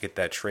about it. You get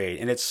that trade,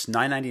 and it's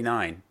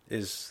 $9.99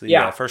 is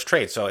the first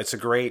trade. So it's a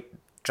great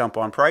jump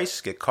on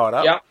price. Get caught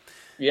up.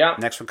 Yeah.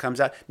 Next one comes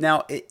out.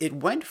 Now it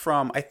went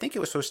from, I think it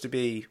was supposed to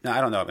be. Now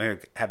I don't know. I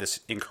have this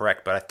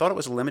incorrect, but I thought it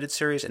was a limited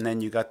series, and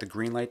then you got the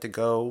green light to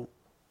go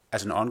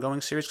as an ongoing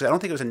series, because I don't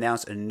think it was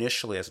announced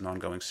initially as an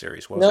ongoing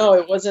series. No,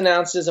 it was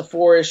announced as a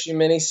 4-issue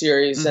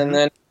miniseries, and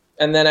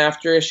then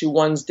after issue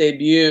 1's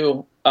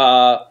debut.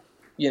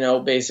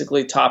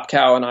 Basically Top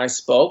Cow and I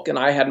spoke, and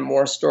I had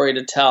more story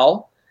to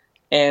tell.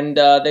 And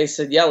they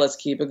said, yeah, let's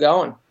keep it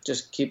going.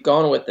 Just keep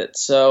going with it.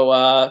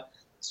 So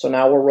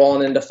now we're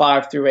rolling into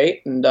 5 through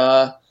 8, and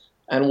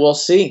we'll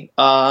see.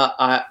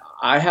 I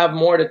have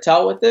more to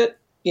tell with it.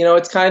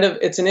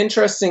 It's an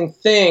interesting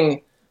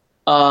thing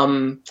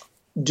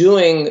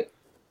doing.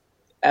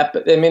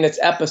 It's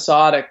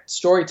episodic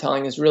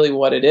storytelling is really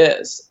what it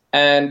is.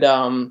 And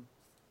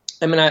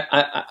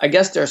I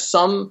guess there's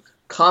some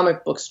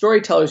comic book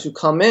storytellers who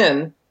come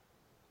in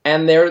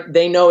and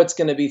they know it's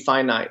going to be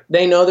finite.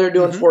 They know they're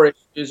doing 4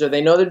 issues, or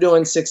they know they're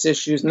doing 6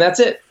 issues, and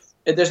that's it.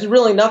 There's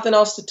really nothing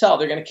else to tell.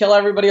 They're going to kill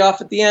everybody off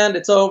at the end.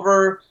 It's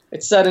over.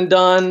 It's said and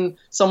done.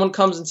 Someone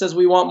comes and says,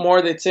 we want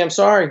more. They'd say, I'm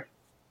sorry.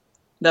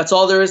 That's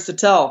all there is to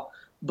tell.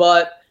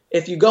 But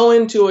if you go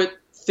into it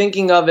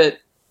thinking of it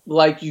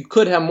like you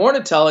could have more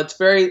to tell, it's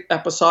very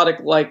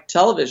episodic like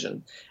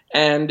television.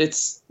 And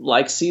it's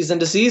like season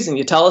to season.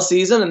 You tell a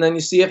season, and then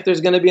you see if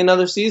there's going to be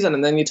another season,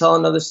 and then you tell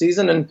another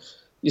season, and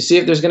you see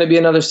if there's going to be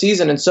another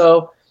season. And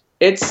so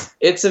it's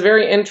a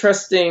very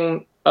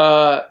interesting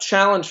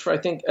challenge for, I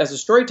think, as a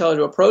storyteller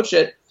to approach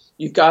it.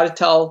 You've got to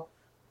tell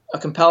a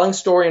compelling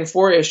story in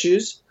 4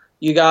 issues.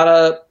 You got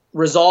to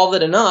resolve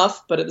it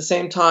enough, but at the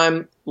same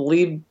time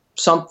leave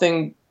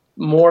something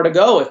more to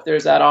go if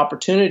there's that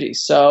opportunity.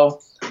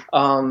 So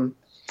I've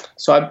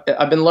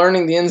been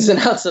learning the ins and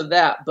outs of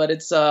that, but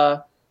it's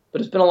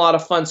been a lot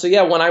of fun. So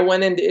yeah, when I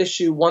went into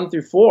issue 1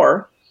 through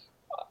 4,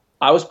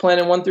 I was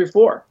planning 1 through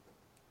 4.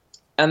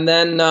 And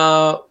then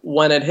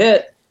when it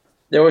hit,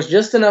 there was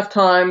just enough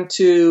time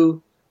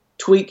to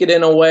tweak it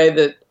in a way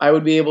that I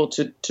would be able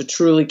to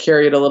truly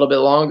carry it a little bit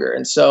longer.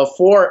 And so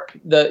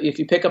if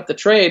you pick up the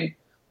trade,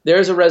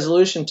 there's a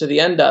resolution to the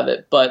end of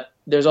it, but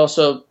there's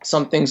also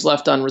some things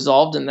left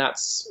unresolved, and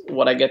that's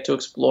what I get to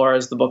explore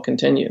as the book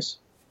continues.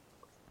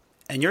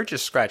 And you're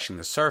just scratching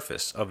the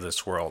surface of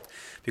this world,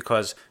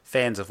 because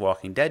fans of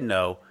Walking Dead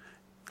know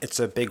it's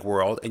a big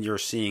world, and you're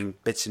seeing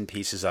bits and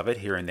pieces of it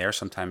here and there.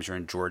 Sometimes you're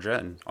in Georgia,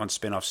 and on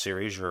spin-off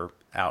series you're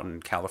out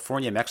in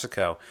California,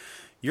 Mexico.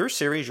 Your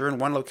series, you're in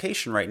one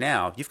location right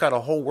now. You've got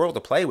a whole world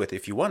to play with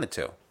if you wanted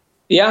to.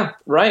 Yeah,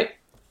 right.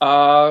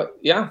 I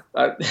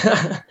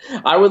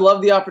would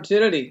love the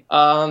opportunity.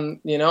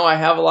 I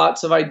have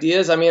lots of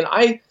ideas. I mean,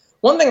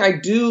 one thing I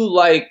do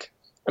like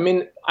I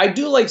mean, I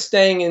do like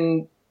staying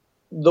in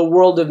the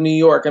world of New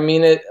York. I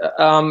mean,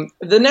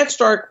 the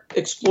next arc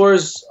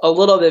explores a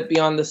little bit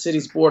beyond the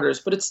city's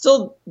borders, but it's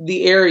still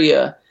the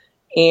area.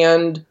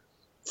 And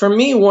for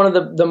me, one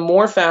of the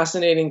more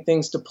fascinating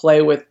things to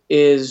play with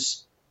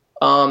is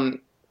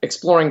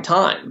exploring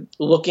time,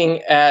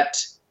 looking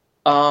at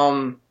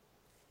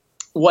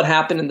what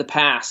happened in the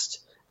past,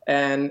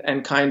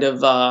 and kind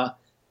of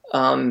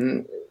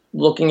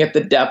looking at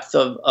the depth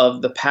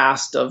of the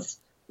past of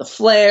the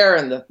flair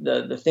and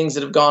the things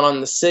that have gone on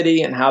in the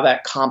city and how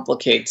that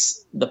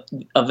complicates the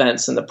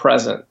events in the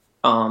present.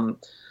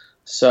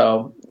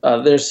 So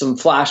there's some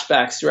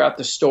flashbacks throughout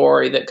the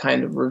story that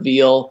kind of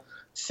reveal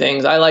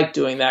things. I like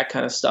doing that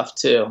kind of stuff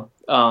too,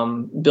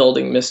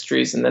 building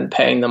mysteries and then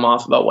paying them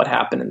off about what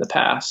happened in the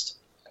past.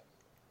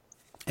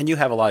 And you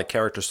have a lot of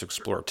characters to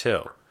explore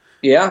too.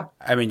 Yeah.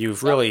 I mean, you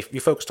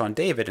focused on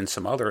David and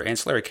some other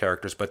ancillary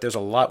characters, but there's a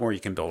lot more you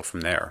can build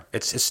from there.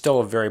 It's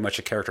still very much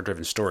a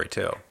character-driven story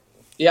too.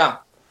 Yeah,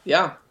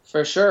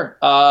 for sure.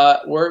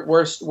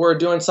 We're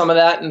doing some of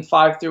that in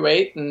 5 through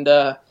 8,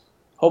 and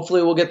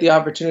hopefully we'll get the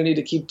opportunity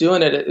to keep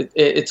doing it.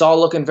 It's all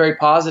looking very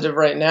positive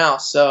right now.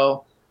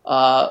 So,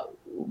 but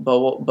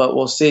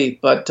we'll see.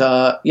 But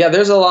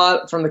there's a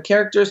lot from the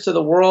characters to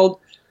the world.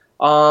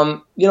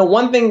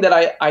 One thing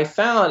that I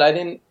found,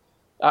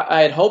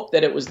 I had hoped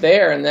that it was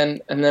there, and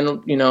then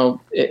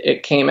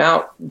it came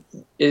out,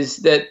 is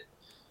that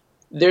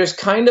there's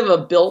kind of a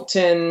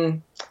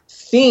built-in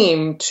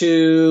theme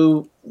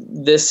to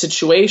this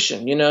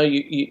situation. You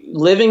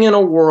living in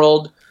a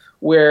world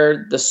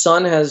where the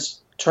sun has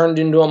turned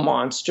into a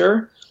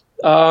monster.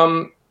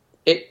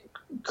 It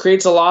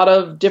creates a lot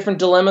of different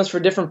dilemmas for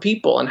different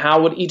people, and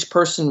how would each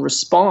person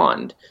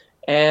respond?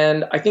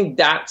 And I think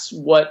that's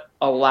what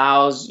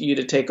allows you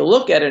to take a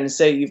look at it and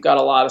say you've got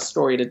a lot of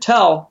story to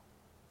tell,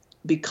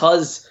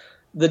 because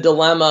the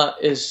dilemma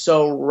is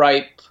so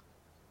ripe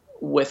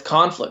with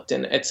conflict,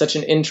 and it's such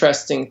an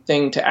interesting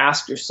thing to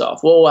ask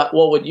yourself. Well,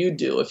 what would you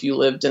do if you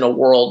lived in a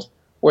world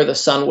where the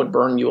sun would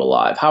burn you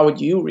alive? How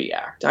would you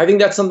react? I think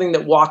that's something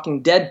that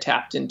Walking Dead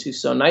tapped into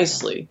so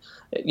nicely.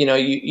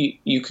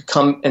 You could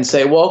come and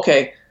say, well,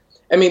 okay,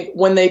 I mean,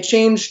 when they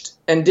changed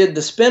and did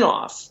the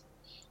spinoff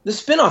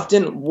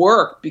didn't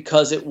work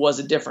because it was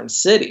a different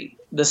city.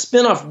 The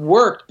spinoff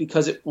worked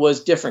because it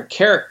was different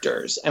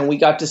characters, and we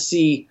got to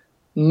see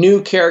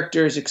new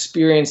characters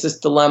experience this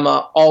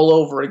dilemma all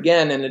over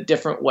again in a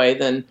different way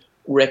than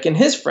Rick and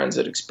his friends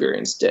had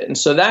experienced it. And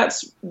so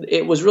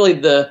it was really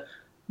the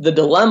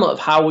dilemma of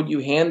how would you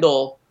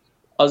handle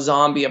a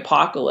zombie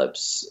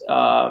apocalypse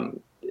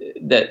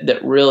that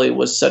really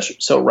was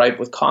so ripe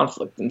with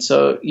conflict. And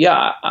so,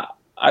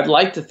 I'd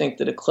like to think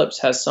that Eclipse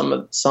has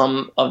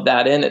some of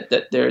that in it,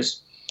 that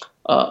there's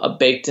a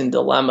baked-in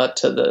dilemma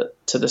to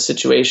the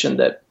situation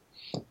that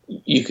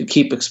you could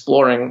keep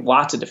exploring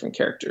lots of different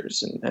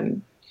characters,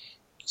 and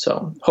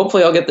so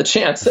hopefully I'll get the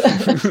chance.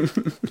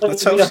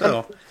 Let's hope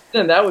so.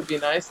 Then that would be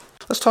nice.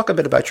 Let's talk a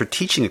bit about your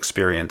teaching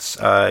experience.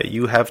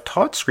 You have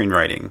taught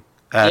screenwriting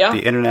at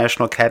the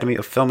International Academy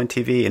of Film and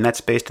TV, and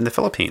that's based in the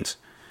Philippines.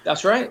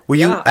 That's right. Were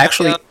you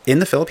actually in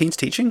the Philippines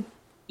teaching?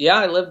 Yeah,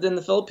 I lived in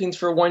the Philippines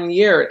for 1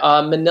 year.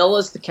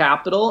 Manila's the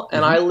capital,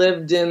 and I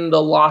lived in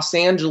the Los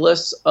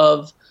Angeles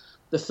of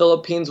the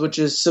Philippines, which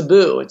is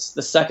Cebu. It's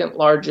the second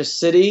largest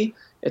city.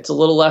 It's a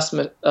little less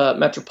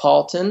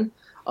metropolitan.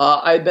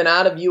 I'd been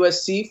out of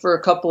USC for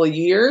a couple of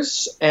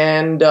years,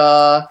 and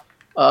a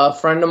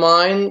friend of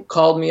mine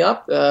called me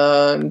up,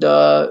 and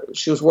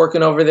she was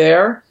working over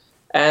there.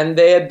 And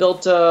they had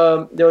built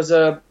there was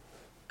a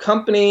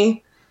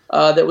company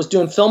that was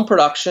doing film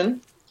production,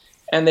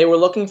 and they were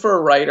looking for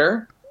a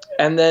writer.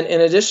 And then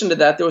in addition to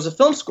that, there was a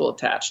film school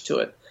attached to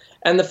it.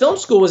 And the film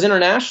school was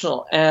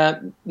international,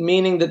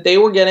 meaning that they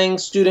were getting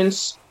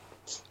students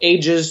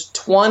ages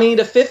 20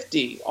 to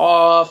 50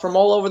 from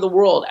all over the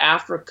world: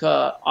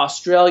 Africa,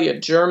 Australia,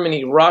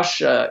 Germany,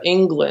 Russia,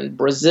 England,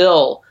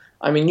 Brazil.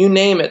 I mean, you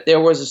name it. There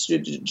was a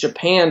studio,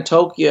 Japan,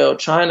 Tokyo,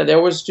 China.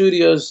 There were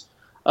studios.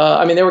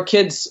 There were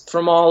kids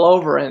from all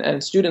over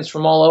and students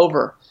from all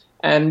over.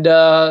 And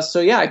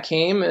I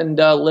came and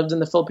lived in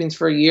the Philippines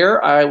for a year.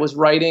 I was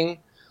writing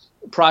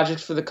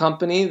projects for the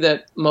company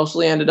that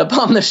mostly ended up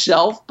on the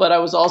shelf, but I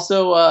was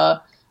also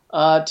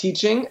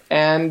teaching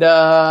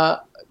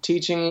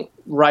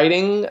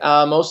writing.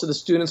 Most of the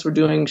students were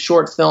doing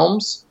short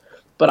films,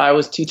 but I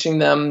was teaching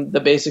them the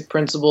basic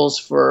principles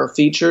for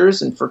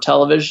features and for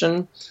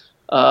television.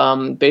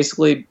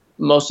 Basically,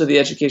 most of the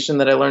education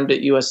that I learned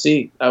at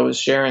USC, I was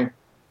sharing.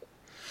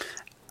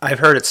 I've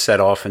heard it said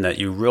often that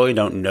you really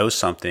don't know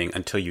something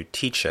until you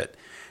teach it.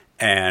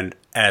 And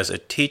as a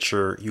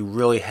teacher, you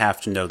really have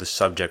to know the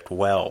subject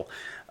well.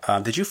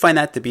 Did you find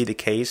that to be the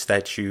case,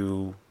 that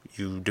you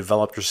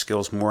developed your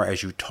skills more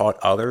as you taught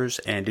others?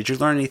 And did you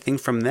learn anything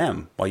from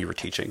them while you were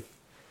teaching?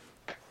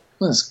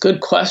 Well, that's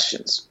good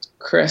questions,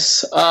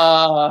 Chris.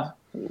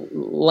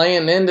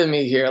 Laying into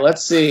me here.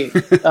 Let's see.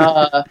 Did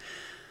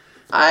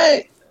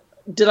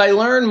I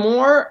learn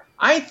more?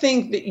 I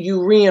think that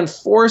you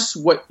reinforce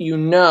what you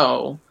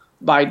know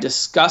by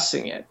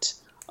discussing it.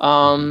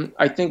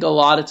 I think a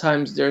lot of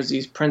times there's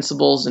these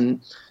principles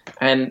and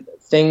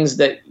things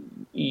that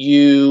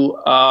you,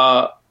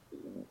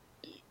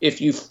 if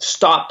you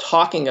stop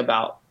talking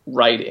about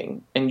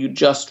writing and you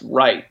just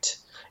write,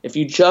 if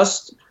you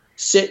just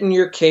sit in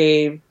your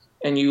cave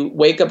and you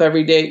wake up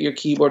every day at your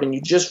keyboard and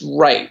you just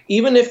write,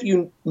 even if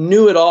you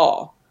knew it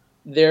all,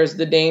 there's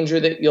the danger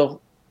that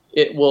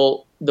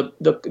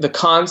the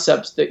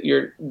concepts that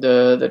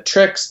the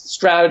tricks,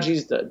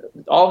 strategies,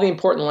 all the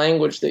important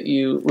language that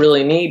you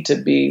really need to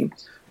be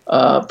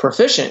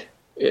proficient,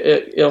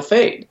 it'll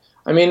fade.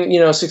 I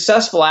mean,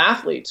 successful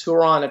athletes who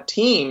are on a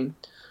team,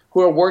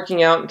 who are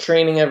working out and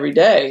training every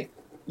day,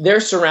 they're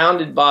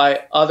surrounded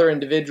by other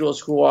individuals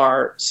who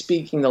are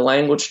speaking the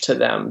language to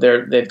them.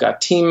 They've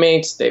got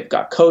teammates, they've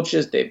got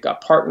coaches, they've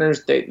got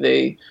partners.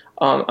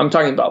 I'm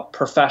talking about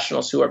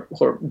professionals who are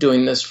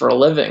doing this for a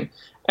living.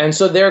 And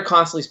so they're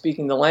constantly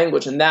speaking the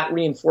language, and that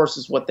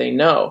reinforces what they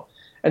know.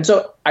 And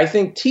so I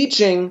think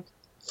teaching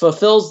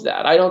fulfills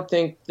that. I don't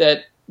think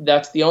that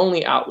that's the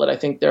only outlet. I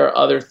think there are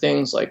other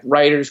things like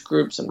writers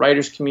groups and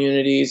writers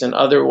communities and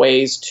other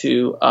ways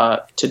to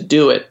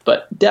do it.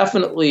 But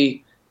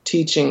definitely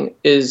teaching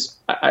is,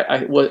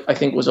 I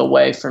think, was a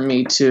way for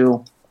me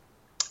to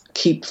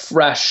keep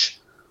fresh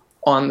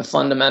on the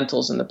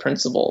fundamentals and the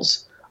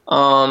principles.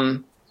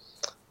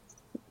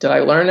 Did I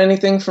learn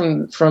anything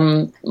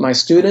from my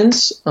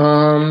students?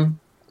 I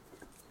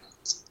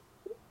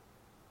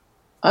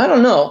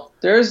don't know.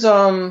 There's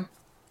a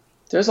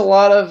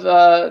lot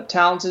of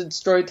talented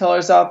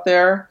storytellers out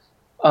there.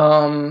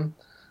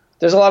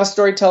 There's a lot of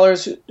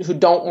storytellers who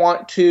don't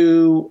want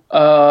to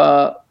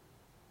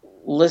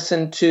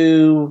listen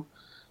to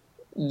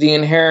the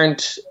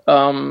inherent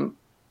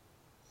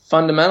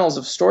fundamentals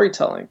of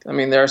storytelling. I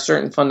mean, there are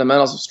certain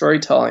fundamentals of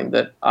storytelling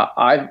that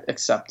I've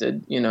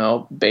accepted,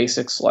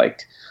 basics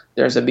like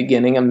there's a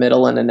beginning, a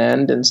middle, and an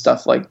end and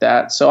stuff like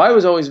that. So I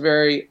was always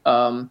I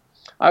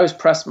always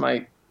pressed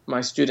my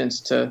students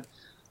to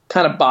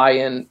kind of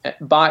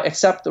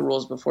accept the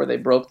rules before they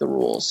broke the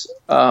rules.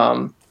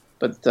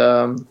 But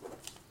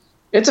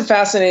it's a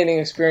fascinating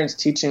experience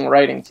teaching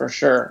writing for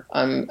sure.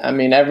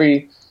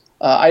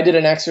 I did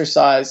an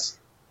exercise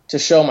to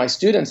show my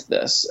students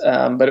this,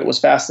 but it was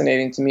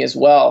fascinating to me as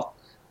well.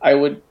 I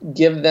would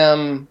give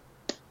them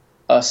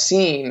a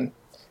scene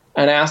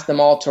and ask them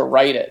all to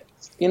write it.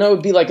 It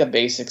would be like a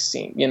basic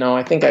scene.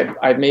 I think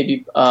I'd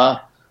maybe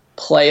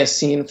play a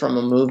scene from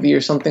a movie or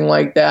something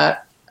like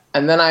that,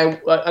 and then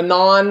a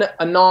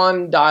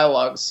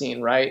non-dialogue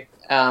scene, right?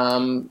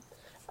 And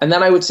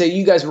then I would say,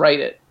 you guys write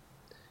it.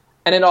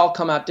 And it all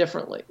come out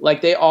differently.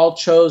 Like they all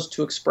chose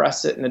to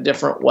express it in a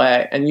different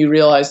way. And you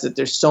realize that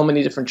there's so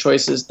many different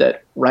choices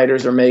that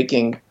writers are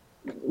making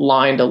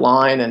line to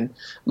line and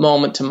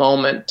moment to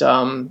moment.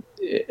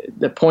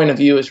 The point of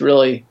view is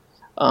really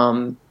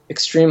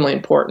extremely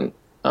important.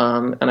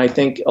 And I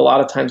think a lot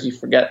of times you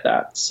forget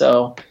that.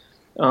 So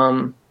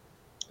that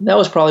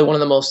was probably one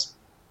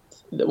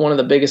of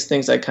the biggest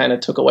things I kind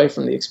of took away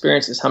from the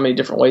experience is how many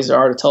different ways there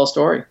are to tell a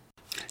story.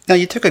 Now,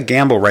 you took a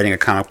gamble writing a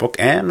comic book,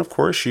 and of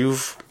course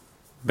you've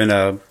been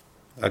a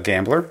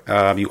gambler.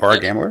 You are a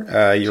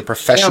gambler. You're a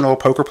professional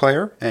poker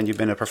player, and you've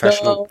been a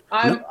professional.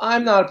 No,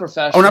 I'm not a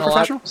professional. Oh, not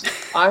professional?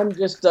 I'm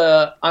just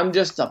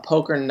a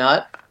poker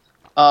nut.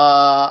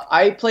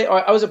 I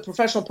was a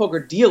professional poker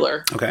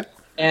dealer. Okay.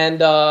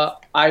 And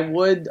I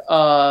would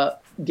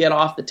get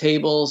off the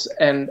tables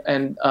and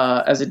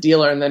as a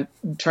dealer, and then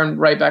turn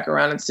right back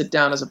around and sit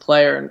down as a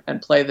player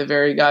and play the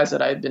very guys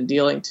that I had been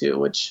dealing to.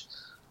 Which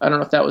I don't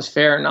know if that was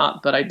fair or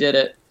not, but I did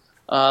it.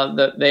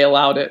 That they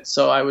allowed it,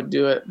 so I would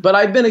do it. But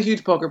I've been a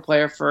huge poker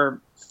player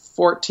for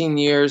 14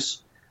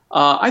 years.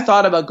 I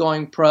thought about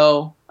going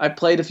pro. I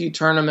played a few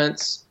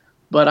tournaments,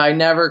 but I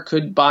never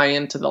could buy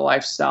into the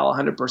lifestyle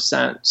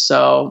 100%.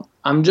 So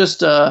I'm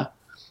just a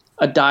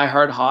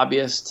diehard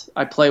hobbyist.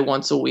 I play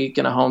once a week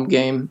in a home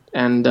game,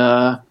 and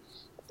but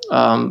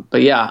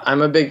yeah,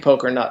 I'm a big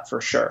poker nut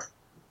for sure.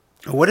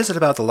 What is it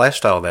about the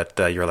lifestyle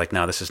that you're like,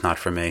 no, this is not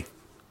for me?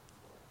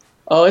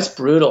 Oh, it's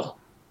brutal.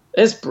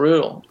 It's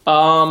brutal.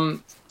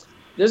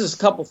 There's just a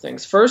couple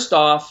things. First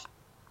off,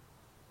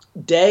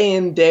 day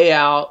in, day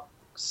out,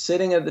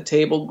 sitting at the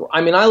table. I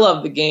mean, I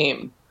love the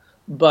game,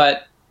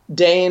 but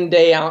day in,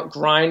 day out,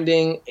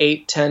 grinding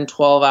 8, 10,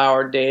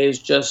 12-hour days,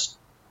 just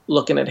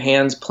looking at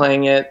hands,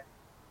 playing it.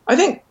 I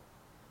think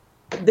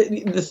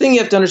the thing you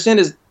have to understand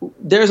is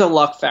there's a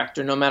luck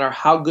factor no matter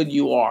how good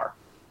you are.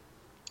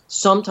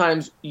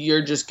 Sometimes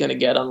you're just going to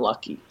get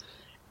unlucky.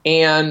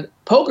 And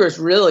poker is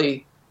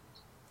really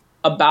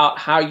about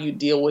how you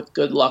deal with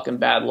good luck and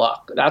bad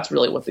luck. That's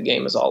really what the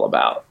game is all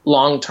about.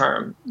 Long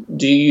term,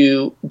 do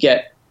you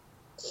get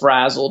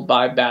frazzled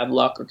by bad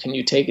luck, or can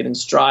you take it in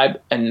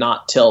stride and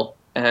not tilt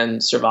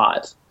and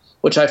survive?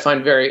 Which I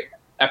find very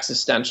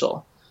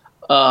existential.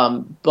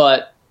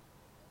 But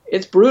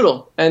it's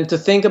brutal. And to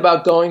think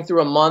about going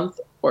through a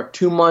month or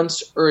 2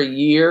 months or a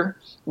year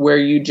where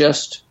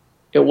it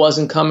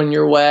wasn't coming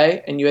your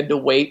way and you had to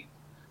wait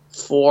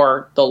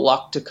for the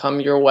luck to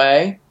come your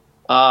way,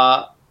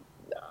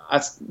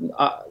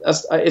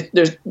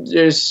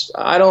 there's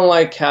I don't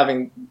like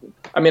having.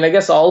 I mean, I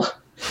guess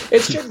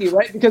it's tricky,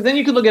 right? Because then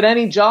you could look at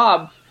any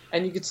job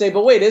and you could say,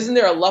 but wait, isn't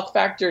there a luck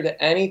factor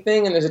to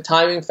anything, and there's a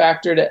timing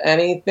factor to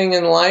anything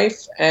in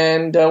life,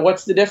 and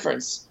what's the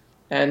difference?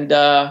 And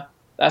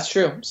that's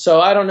true.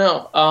 So I don't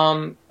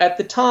know. At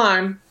the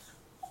time,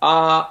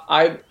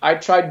 I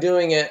tried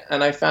doing it,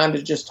 and I found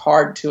it just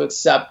hard to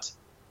accept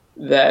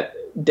that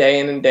day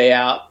in and day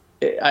out.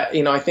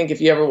 I think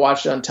if you ever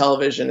watch it on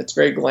television, it's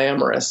very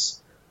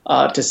glamorous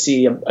to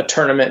see a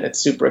tournament. It's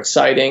super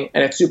exciting,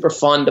 and it's super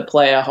fun to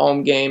play a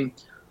home game.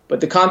 But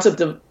the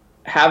concept of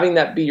having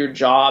that be your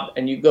job,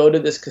 and you go to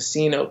this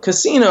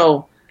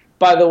casino,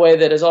 by the way,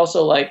 that is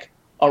also like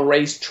a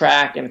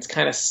racetrack, and it's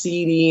kind of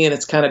seedy, and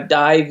it's kind of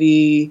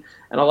divey,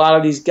 and a lot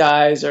of these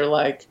guys are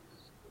like,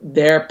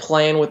 they're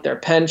playing with their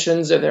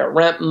pensions or their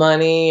rent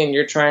money, and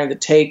you're trying to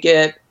take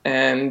it,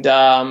 and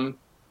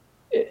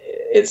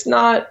it's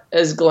not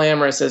as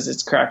glamorous as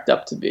it's cracked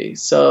up to be.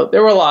 So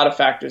there were a lot of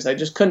factors. I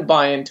just couldn't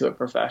buy into it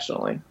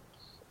professionally.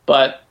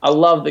 But I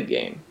love the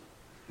game.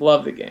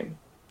 Love the game.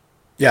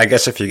 Yeah, I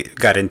guess if you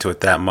got into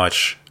it that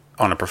much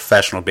on a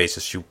professional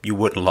basis, you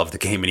wouldn't love the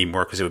game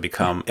anymore, because it would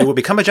become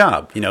a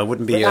job. It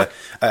wouldn't be a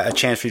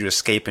chance for you to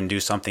escape and do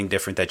something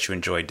different that you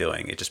enjoy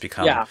doing. It just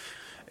becomes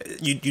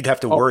you'd have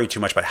to worry too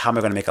much about how am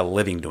I going to make a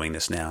living doing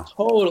this now.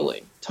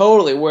 Totally.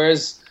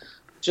 Whereas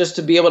just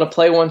to be able to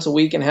play once a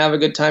week and have a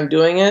good time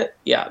doing it,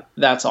 yeah,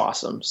 that's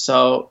awesome.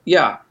 So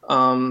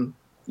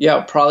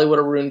probably would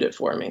have ruined it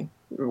for me.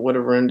 Would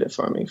have ruined it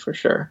for me for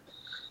sure.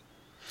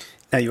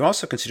 Now, you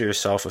also consider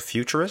yourself a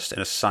futurist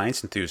and a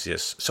science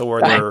enthusiast. So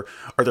are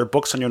there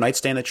books on your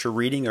nightstand that you're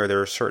reading? Are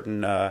there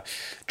certain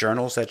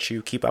journals that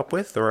you keep up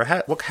with? Or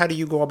how do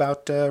you go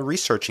about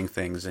researching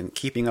things and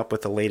keeping up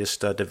with the latest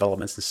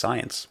developments in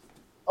science?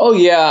 Oh,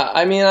 yeah.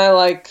 I mean,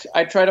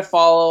 I try to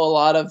follow a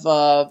lot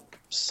of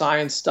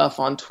science stuff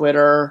on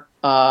Twitter.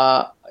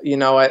 I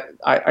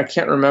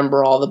can't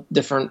remember all the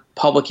different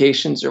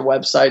publications or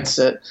websites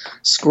that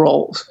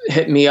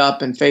hit me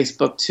up, and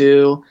Facebook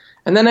too.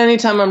 And then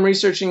anytime I'm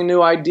researching a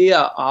new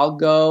idea, I'll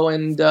go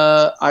and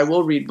I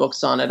will read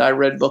books on it. I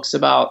read books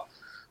about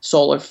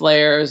solar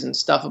flares and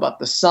stuff about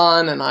the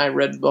sun, and I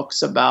read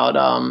books about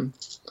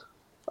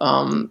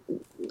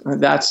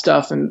that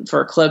stuff. And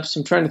for eclipse,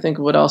 I'm trying to think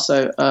of what else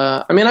I've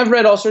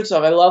read all sorts of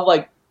stuff. I love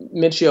like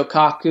Michio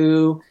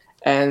Kaku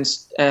and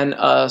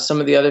some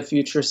of the other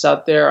futurists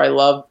out there. I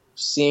love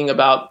seeing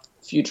about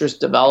futurist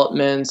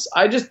developments.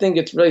 I just think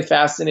it's really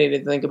fascinating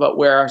to think about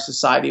where our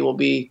society will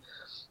be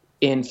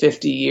in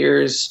 50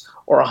 years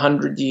or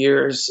 100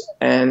 years.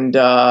 And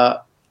I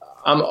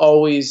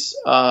always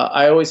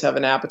have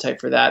an appetite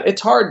for that.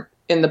 It's hard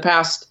in the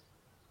past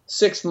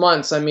 6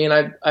 months. I mean,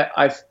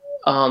 I've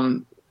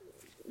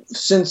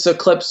since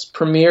Eclipse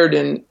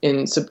premiered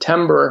in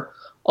September,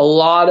 a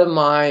lot of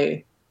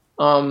my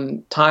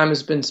time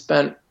has been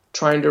spent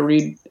trying to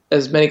read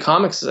as many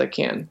comics as I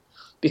can,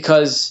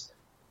 because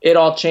it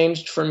all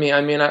changed for me.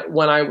 I mean,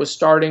 when I was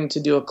starting to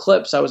do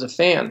Eclipse, I was a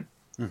fan.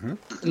 Mm-hmm.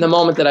 In the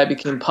moment that I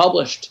became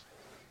published,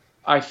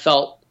 I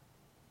felt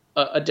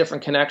a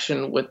different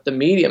connection with the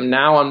medium.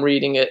 Now I'm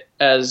reading it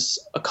as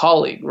a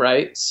colleague,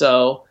 right?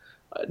 So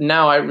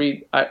now I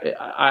read.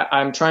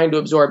 I'm trying to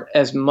absorb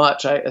as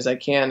much as I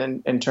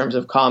can in terms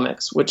of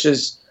comics, which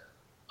is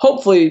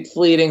hopefully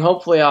fleeting.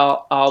 Hopefully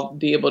I'll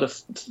be able to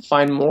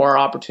find more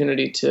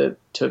opportunity to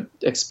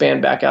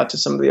expand back out to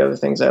some of the other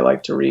things I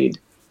like to read.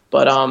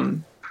 But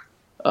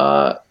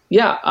I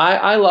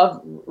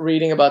love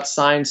reading about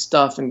science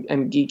stuff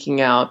and geeking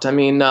out. I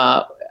mean,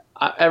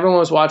 everyone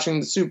was watching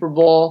the Super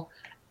Bowl,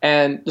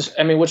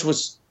 which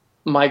was,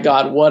 my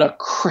God, what a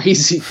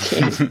crazy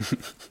game.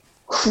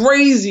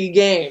 Crazy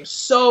game.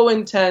 So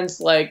intense,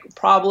 like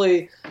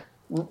probably,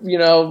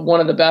 one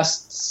of the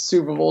best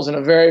Super Bowls in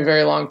a very,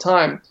 very long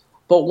time.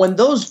 But when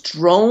those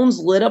drones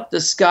lit up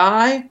the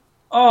sky,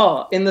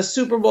 in the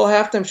Super Bowl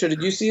halftime show,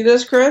 did you see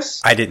this,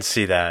 Chris? I didn't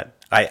see that.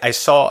 I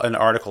saw an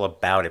article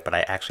about it, but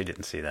I actually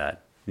didn't see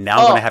that. Now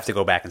I'm going to have to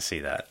go back and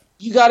see that.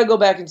 You got to go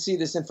back and see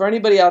this. And for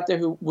anybody out there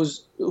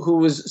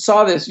who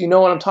saw this, you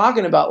know what I'm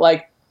talking about.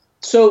 Like,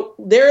 so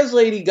there's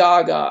Lady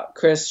Gaga,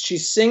 Chris.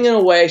 She's singing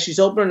away. She's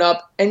opening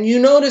up, and you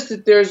notice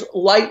that there's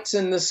lights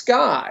in the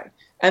sky,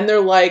 and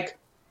they're like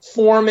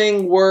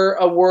forming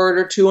a word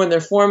or two, and they're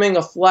forming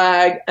a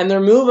flag, and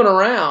they're moving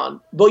around.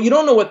 But you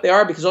don't know what they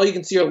are, because all you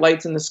can see are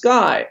lights in the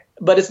sky.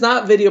 But it's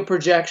not video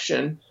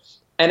projection,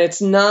 and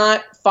it's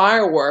not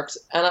fireworks.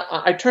 And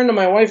I turned to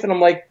my wife and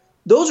I'm like,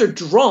 those are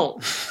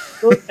drones.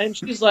 And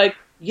she's like,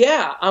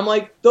 yeah. I'm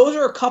like, those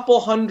are a couple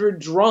hundred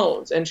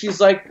drones. And she's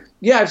like,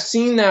 yeah, I've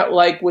seen that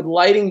like with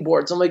lighting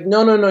boards. I'm like,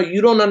 no,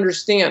 you don't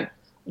understand.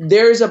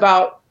 There's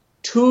about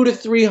 200 to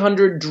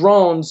 300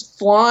 drones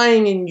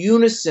flying in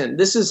unison.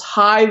 This is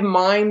hive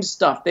mind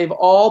stuff. They've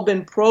all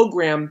been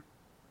programmed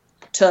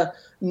to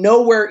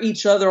know where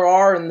each other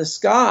are in the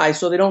sky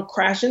so they don't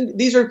crash in.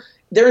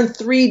 They're in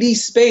 3D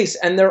space,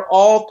 and they're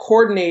all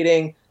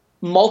coordinating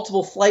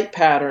multiple flight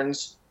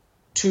patterns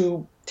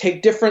to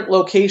take different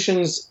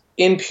locations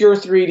in pure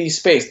 3D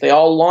space. They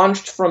all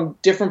launched from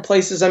different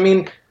places. I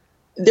mean,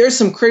 there's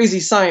some crazy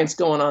science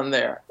going on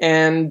there.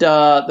 And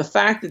the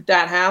fact that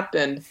that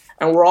happened,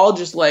 and we're all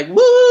just like,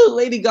 woo,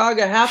 Lady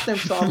Gaga halftime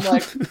show. I'm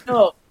like,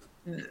 no,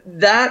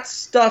 that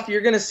stuff,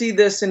 you're going to see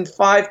this in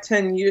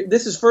 5-10 years.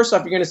 This is, first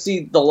off, you're going to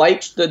see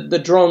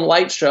the drone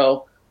light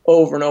show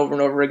over and over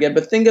and over again.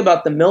 But think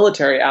about the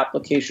military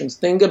applications.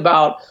 Think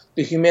about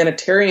the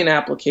humanitarian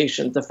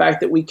applications. The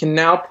fact that we can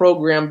now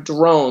program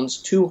drones,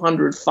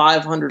 200,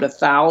 500,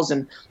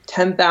 1,000,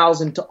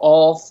 10,000 to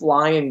all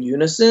fly in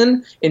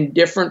unison in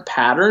different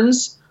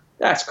patterns.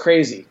 That's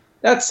crazy.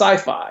 That's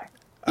sci-fi.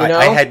 You know?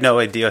 I had no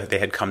idea they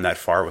had come that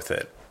far with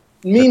it.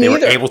 Me neither.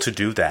 They were able to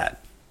do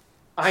that.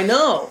 I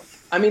know.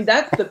 I mean,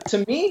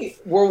 to me,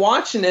 we're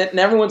watching it and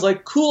everyone's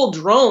like, cool,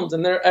 drones.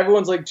 And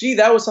everyone's like, gee,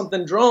 that was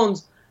something,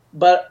 drones.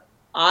 But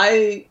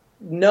I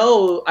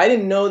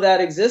didn't know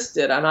that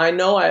existed. And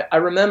I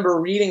remember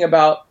reading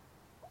about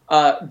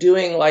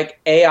doing like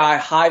AI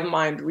hive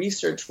mind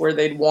research where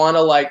they'd want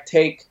to like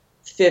take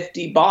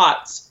 50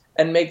 bots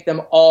and make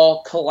them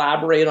all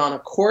collaborate on a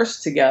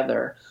course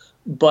together.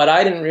 But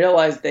I didn't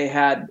realize they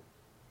had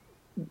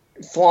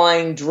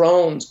flying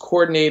drones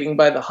coordinating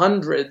by the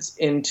hundreds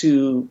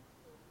into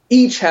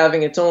each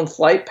having its own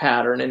flight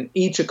pattern and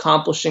each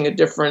accomplishing a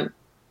different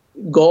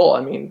goal.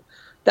 I mean,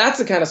 that's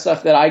the kind of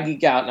stuff that I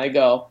geek out and I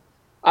go,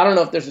 I don't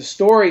know if there's a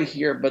story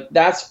here, but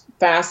that's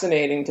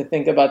fascinating to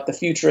think about the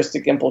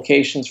futuristic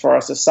implications for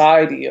our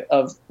society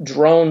of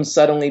drones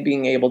suddenly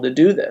being able to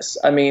do this.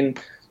 I mean,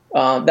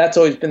 that's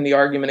always been the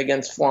argument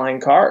against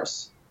flying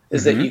cars,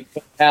 is that you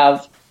could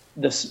have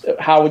this.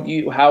 How would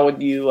you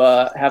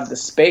have the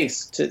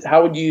space to?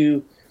 How would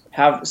you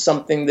have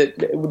something that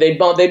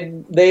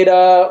they'd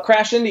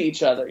crash into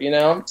each other? You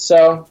know,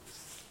 so.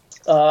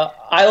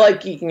 I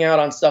like geeking out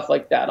on stuff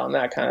like that, on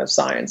that kind of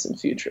science and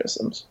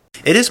futurisms.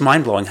 It is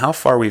mind-blowing how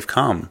far we've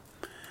come.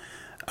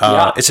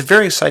 It's a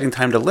very exciting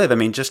time to live. I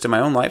mean, just in my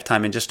own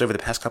lifetime and just over the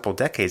past couple of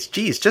decades,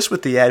 geez, just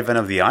with the advent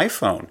of the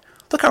iPhone,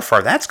 look how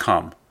far that's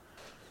come.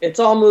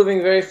 It's all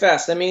moving very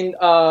fast. I mean,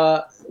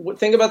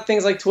 think about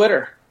things like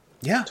Twitter.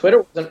 Yeah.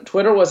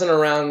 Twitter wasn't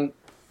around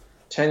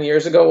 10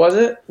 years ago, was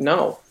it?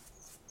 No.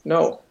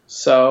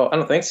 So I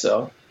don't think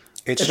so.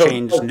 It's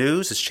changed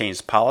news, it's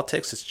changed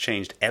politics, it's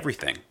changed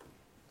everything.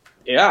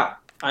 Yeah,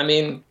 I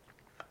mean,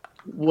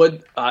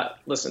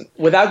 listen,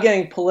 without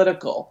getting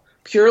political,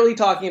 purely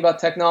talking about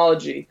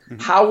technology,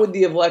 how would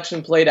the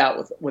election played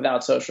out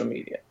without social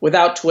media,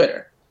 without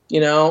Twitter?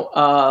 You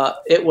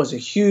know, it was a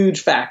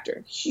huge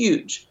factor,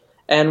 huge.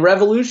 And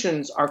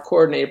revolutions are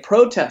coordinated,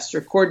 protests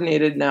are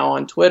coordinated now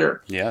on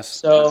Twitter. Yes.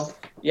 So,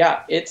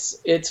 yeah,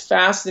 it's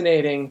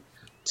fascinating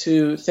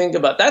to think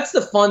about. That's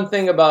the fun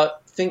thing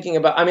about thinking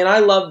about. I mean, I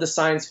love the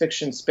science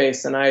fiction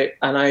space, and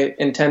I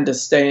intend to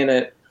stay in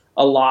it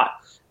a lot.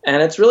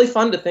 And it's really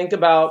fun to think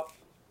about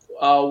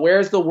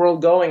where's the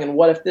world going and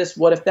what if this,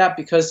 what if that,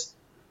 because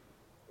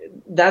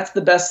that's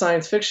the best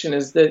science fiction,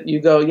 is that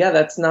you go, yeah,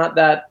 that's not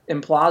that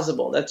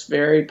implausible. That's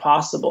very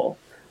possible.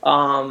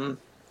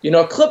 You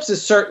know, Eclipse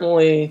is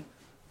certainly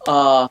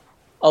a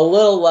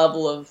little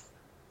level of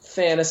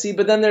fantasy,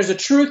 but then there's a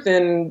truth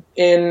in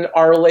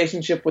our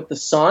relationship with the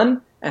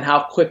sun and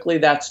how quickly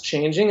that's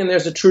changing. And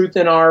there's a truth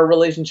in our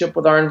relationship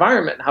with our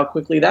environment and how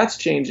quickly that's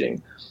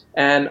changing.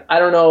 And I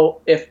don't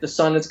know if the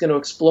sun is going to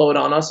explode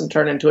on us and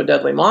turn into a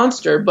deadly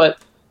monster, but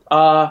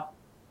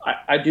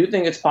I do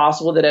think it's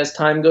possible that as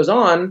time goes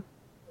on,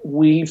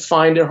 we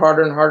find it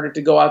harder and harder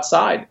to go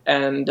outside.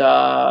 And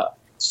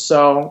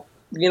so,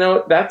 you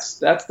know, that's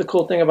the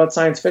cool thing about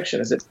science fiction,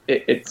 is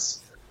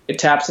it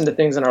taps into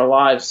things in our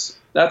lives.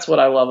 That's what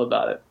I love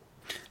about it.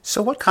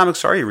 So what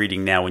comics are you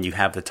reading now when you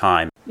have the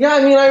time? Yeah,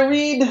 I mean, I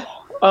read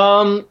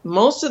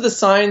most of the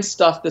science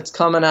stuff that's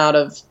coming out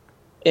of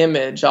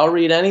Image. I'll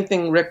read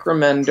anything Rick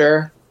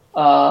Remender,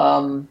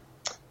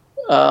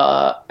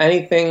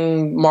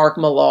 anything Mark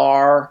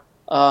Millar.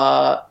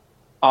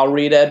 I'll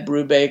read Ed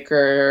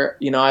Brubaker.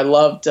 You know, I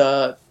loved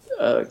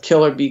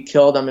Kill or Be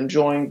Killed. I'm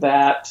enjoying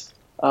that.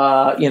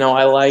 You know,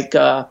 I like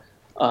A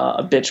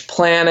Bitch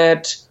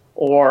Planet,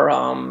 or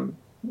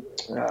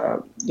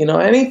you know,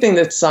 anything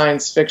that's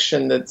science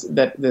fiction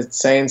that's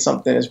saying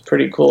something is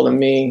pretty cool to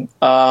me.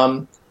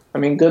 I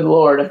mean, good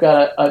Lord, I've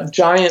got a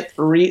giant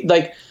read,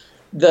 like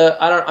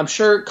I'm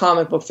sure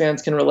comic book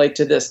fans can relate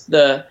to this.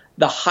 The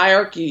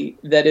hierarchy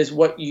that is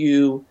what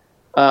you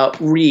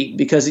read,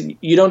 because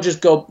you don't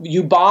just go,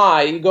 you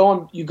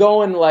go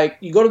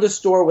to the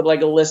store with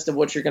like a list of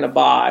what you're going to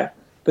buy,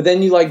 but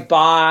then you like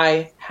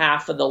buy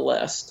half of the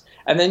list,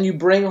 and then you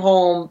bring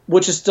home,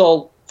 which is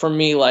still for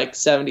me like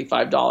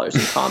 $75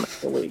 in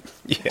comics a week.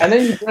 Yeah. And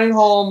then you bring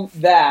home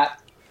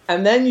that,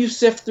 and then you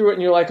sift through it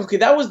and you're like, okay,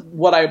 that was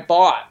what I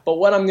bought, but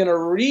what I'm going to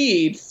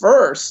read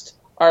first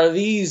are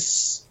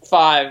these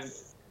 5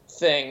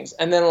 things.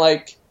 And then,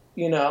 like,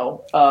 you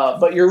know,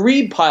 but your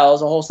read pile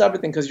is a whole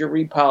separate thing, because your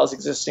read pile is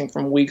existing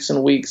from weeks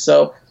and weeks.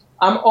 So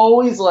I'm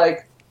always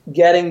like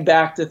getting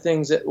back to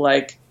things that,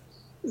 like,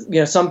 you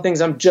know, some things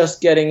I'm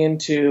just getting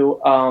into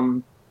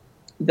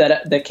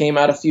that came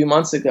out a few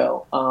months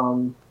ago.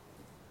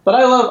 But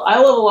I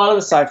love a lot of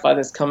the sci-fi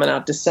that's coming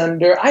out.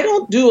 Descender. I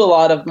don't do a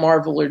lot of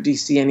Marvel or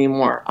DC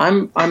anymore.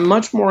 I'm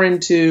much more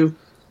into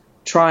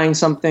trying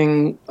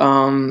something. If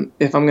I'm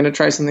going to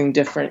try something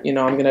different, I'm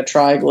going to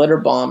try Glitter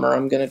Bomb, or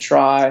I'm going to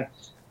try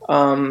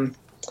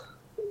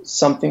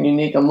something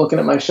unique. I'm looking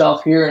at my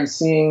shelf here and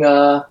seeing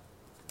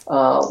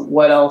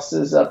what else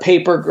is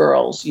Paper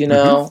Girls.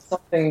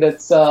 Something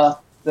that's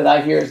that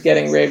I hear is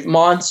getting raved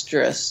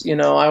monstrous.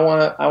 I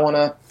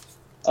wanna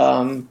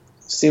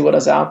see what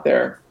is out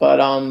there, but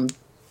a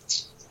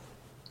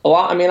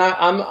lot. I mean,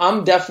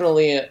 I'm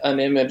definitely an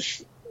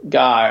Image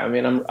guy. I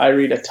mean, I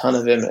read a ton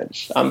of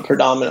Image. I'm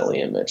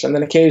predominantly Image, and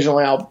then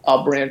occasionally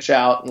I'll branch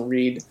out and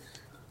read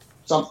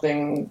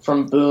something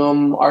from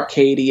Boom,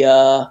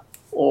 Arcadia,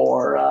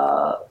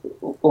 or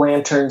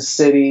Lantern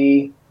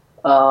City,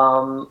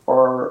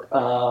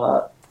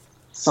 or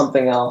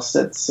something else.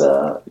 It's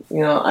but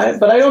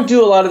I don't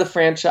do a lot of the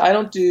franchise. I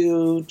don't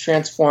do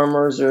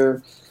Transformers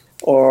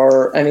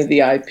or any of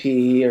the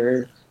IP,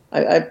 or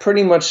I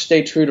pretty much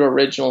stay true to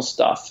original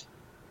stuff.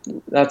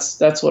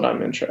 That's what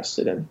I'm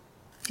interested in.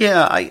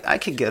 Yeah, I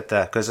could get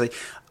that, because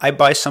I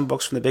buy some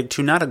books from the big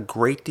two, not a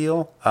great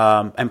deal,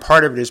 and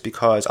part of it is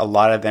because a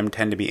lot of them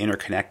tend to be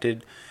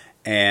interconnected,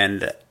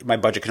 and my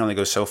budget can only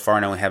go so far,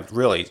 and I only have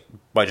really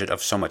budget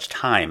of so much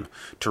time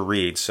to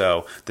read.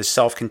 So the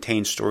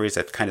self-contained stories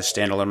that kind of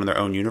stand alone in their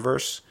own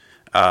universe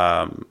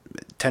tend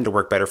to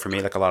work better for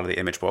me, like a lot of the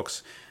Image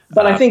books.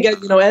 But I think,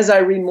 as I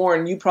read more,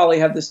 and you probably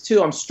have this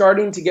too, I'm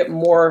starting to get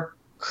more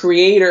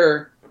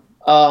creator.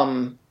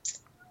 I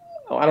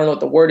don't know what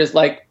the word is.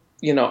 Like,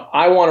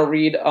 I want to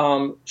read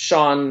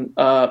Sean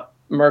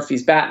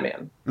Murphy's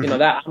Batman.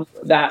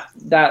 Mm-hmm.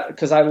 That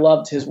because I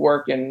loved his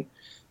work in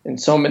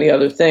so many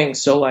other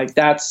things. So like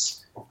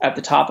that's at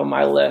the top of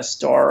my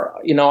list. Or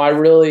I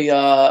really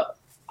I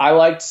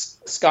liked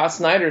Scott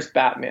Snyder's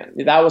Batman.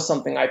 That was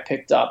something I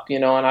picked up.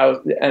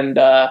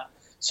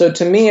 So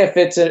to me, if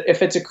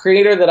it's a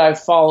creator that I've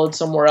followed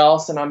somewhere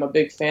else and I'm a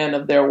big fan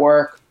of their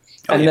work,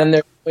 then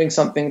they're doing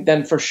something,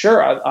 then for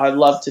sure I'd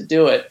love to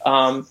do it.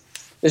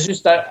 It's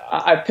just that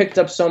I picked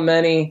up so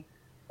many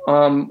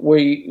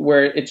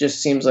where it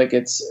just seems like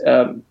it's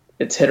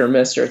hit or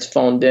miss, or it's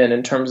phoned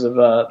in terms of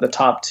the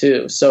top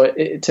two. So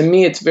to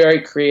me, it's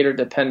very creator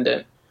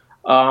dependent.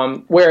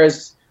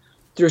 Whereas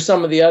through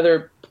some of the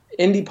other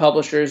indie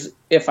publishers,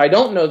 if I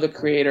don't know the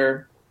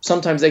creator,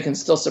 sometimes they can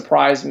still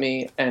surprise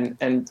me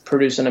and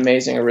produce an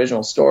amazing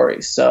original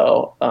story.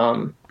 So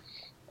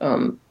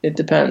it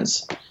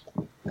depends.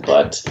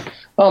 But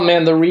oh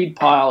man, the read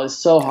pile is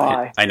so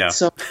high. I know.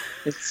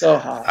 It's so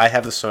high. I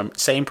have the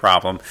same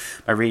problem.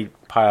 My read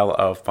pile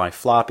of my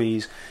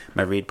floppies,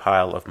 my read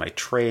pile of my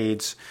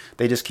trades,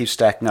 they just keep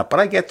stacking up. But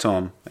I get to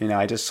them.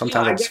 I just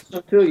sometimes I get to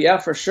them too. Yeah,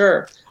 for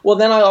sure. Well,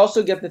 then I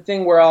also get the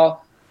thing where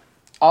I'll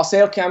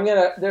say, okay,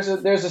 there's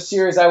a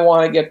series I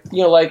want to get.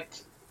 Like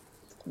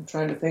I'm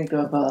trying to think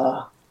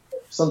of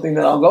something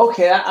that I'll go,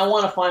 okay, I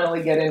want to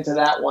finally get into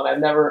that one. I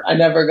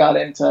never got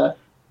into.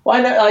 Well,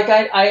 I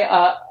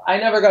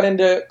never got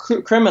into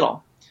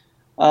Criminal,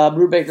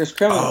 Brubaker's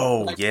Criminal.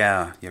 Oh,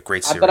 yeah,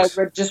 great series. But I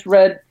just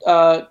read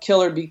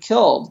Kill or Be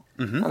Killed,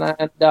 mm-hmm.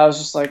 and I was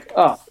just like,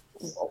 oh,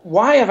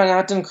 why have I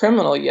not done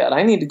Criminal yet?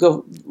 I need to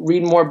go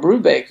read more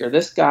Brubaker.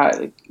 This guy,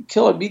 like,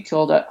 Kill or Be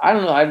Killed. I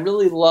don't know. I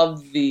really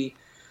loved the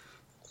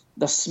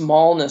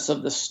smallness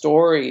of the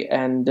story,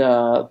 and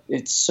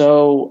it's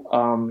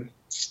so.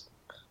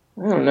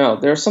 I don't know.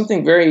 There's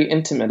something very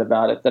intimate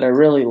about it that I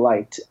really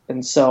liked,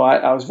 and so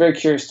I was very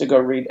curious to go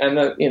read.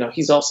 And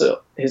he's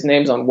also, his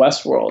name's on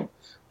Westworld,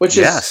 which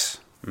is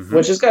mm-hmm.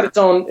 which has got its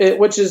own,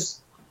 which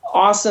is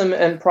awesome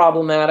and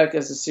problematic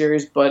as a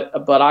series, but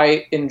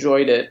I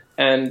enjoyed it,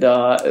 and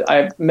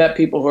I've met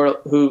people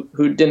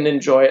who didn't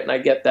enjoy it, and I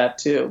get that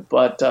too.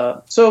 But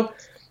so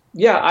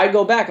yeah, I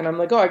go back and I'm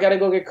like, oh, I got to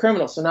go get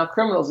Criminal. So now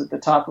Criminal's at the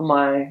top of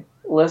my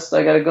list.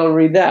 I got to go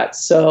read that.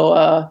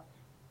 So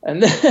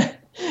and then.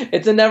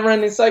 It's a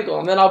never-ending cycle,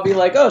 and then I'll be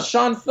like, "Oh,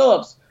 Sean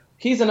Phillips,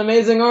 he's an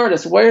amazing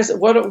artist. What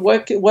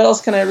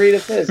else can I read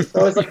of his?" It's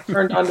always like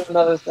turned on to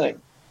another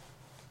thing.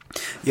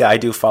 Yeah, I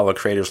do follow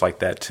creators like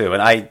that too,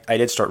 and I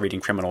did start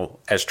reading Criminal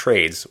as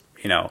trades.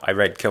 I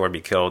read Kill or Be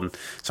Killed and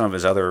some of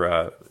his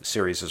other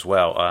series as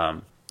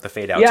well. The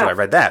Fade Out too. I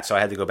read that, so I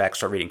had to go back and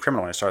start reading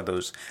Criminal, and I started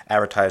those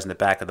advertised in the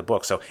back of the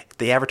book. So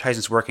the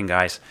advertising's working,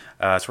 guys.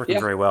 It's working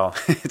very well.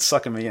 It's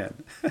sucking me in.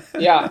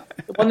 Yeah,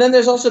 and then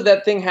there's also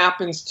that thing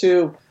happens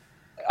too.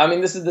 I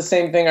mean, this is the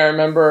same thing I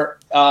remember.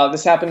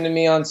 This happened to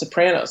me on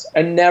Sopranos.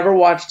 I never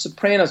watched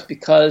Sopranos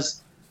because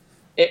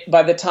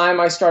by the time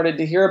I started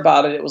to hear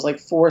about it, it was like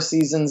 4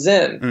 seasons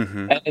in.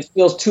 Mm-hmm. And it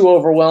feels too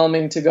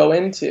overwhelming to go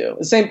into.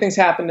 The same thing's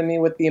happened to me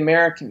with The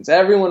Americans.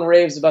 Everyone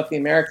raves about The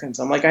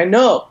Americans. I'm like, I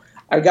know.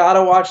 I got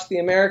to watch The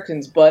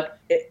Americans, but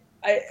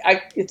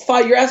it's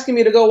fine. You're asking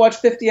me to go watch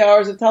 50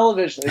 hours of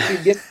television.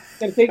 It's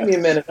going to take me a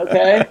minute,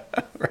 okay?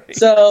 Right.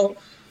 So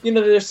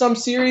there's some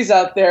series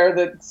out there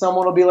that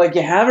someone will be like,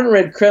 you haven't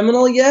read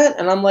Criminal yet?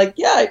 And I'm like,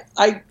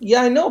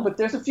 I know, but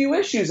there's a few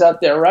issues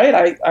out there,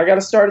 right? I got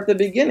to start at the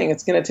beginning.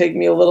 It's going to take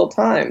me a little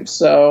time.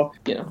 So,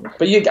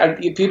 but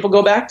people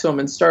go back to them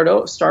and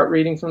start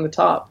reading from the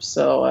top.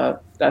 So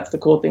that's the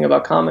cool thing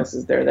about comics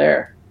is they're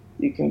there.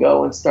 You can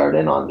go and start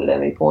in on it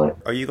at any point.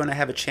 Are you going to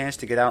have a chance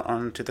to get out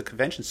onto the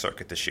convention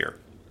circuit this year?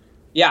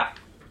 Yeah.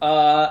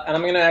 And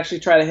I'm going to actually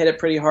try to hit it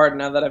pretty hard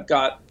now that I've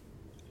got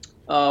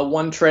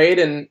one trade,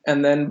 and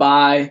then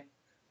by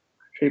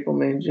April,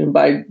 May, June,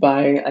 by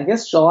I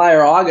guess July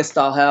or August,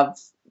 I'll have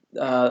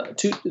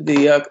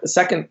the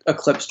second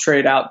Eclipse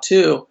trade out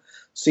too.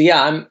 So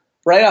yeah, I'm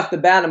right off the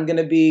bat. I'm going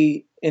to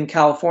be in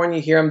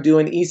California here. I'm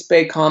doing East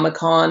Bay Comic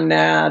Con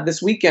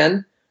this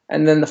weekend,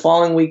 and then the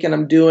following weekend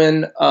I'm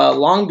doing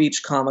Long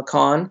Beach Comic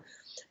Con,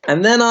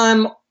 and then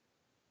I'm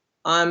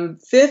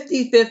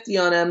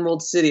 50-50 on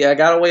Emerald City. I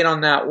gotta wait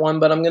on that one,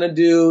 but I'm going to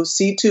do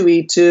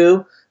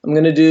C2E2. I'm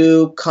going to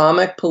do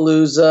Comic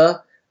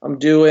Palooza. I'm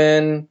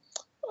doing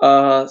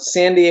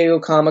San Diego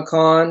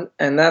Comic-Con,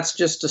 and that's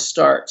just a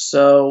start.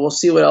 So we'll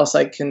see what else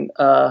I can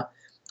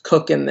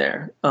cook in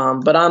there.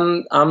 But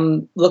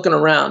I'm looking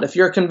around. If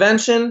you're a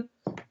convention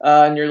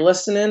and you're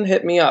listening,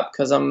 hit me up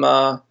because I'm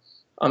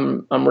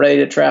ready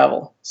to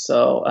travel.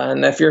 So,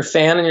 and if you're a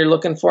fan and you're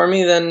looking for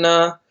me, then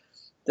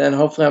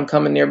hopefully I'm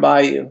coming nearby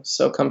you.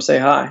 So come say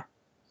hi.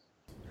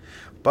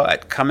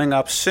 But coming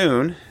up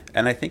soon,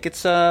 and I think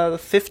it's the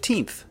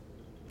 15th,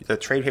 the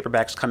trade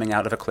paperback's coming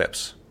out of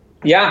Eclipse.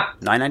 Yeah.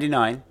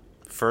 $9.99,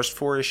 first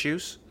 4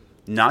 issues,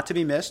 not to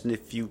be missed. And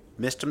if you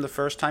missed them the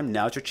first time,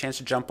 now's your chance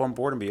to jump on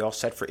board and be all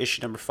set for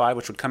issue number 5,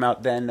 which would come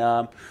out then,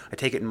 I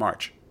take it in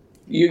March.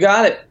 You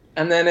got it.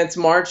 And then it's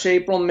March,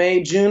 April,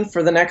 May, June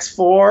for the next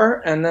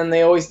 4. And then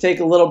they always take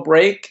a little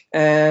break.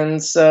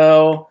 And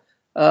so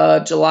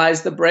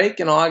July's the break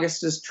and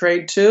August is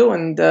trade 2.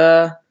 And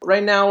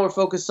right now we're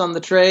focused on the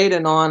trade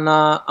and on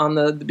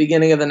the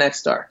beginning of the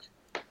next arc.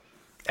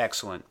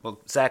 Excellent. Well,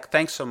 Zach,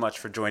 thanks so much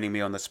for joining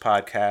me on this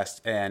podcast,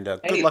 and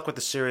good luck with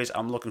the series.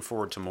 I'm looking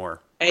forward to more.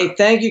 Hey,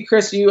 thank you,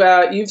 Chris.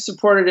 You've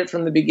supported it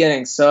from the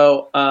beginning,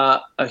 so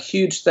a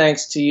huge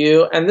thanks to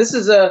you. And this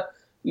is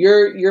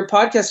your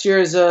podcast here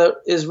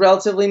is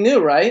relatively new,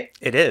 right?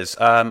 It is.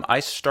 I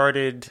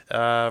started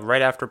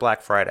right after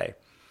Black Friday.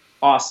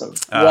 Awesome.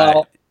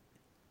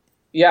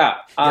 Yeah,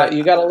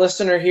 you got a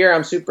listener here.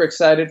 I'm super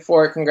excited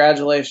for it.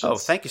 Congratulations. Oh,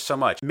 thank you so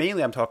much.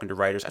 Mainly I'm talking to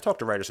writers. I talk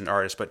to writers and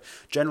artists, but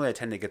generally I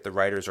tend to get the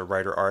writers or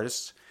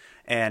writer-artists.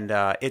 And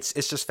it's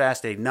just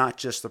fascinating, not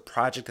just the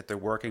project that they're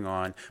working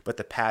on, but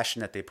the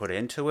passion that they put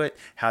into it,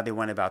 how they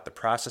went about the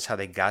process, how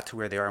they got to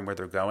where they are and where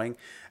they're going.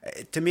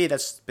 To me,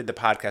 that's been the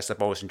podcast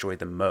I've always enjoyed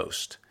the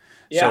most.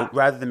 Yeah. So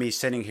rather than me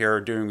sitting here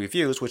doing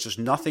reviews, which is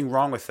nothing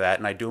wrong with that,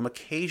 and I do them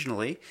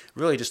occasionally,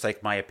 really just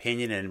like my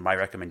opinion and my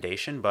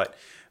recommendation, but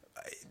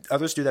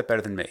others do that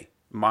better than me.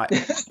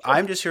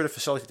 I'm just here to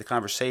facilitate the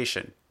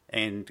conversation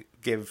and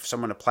give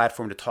someone a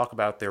platform to talk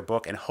about their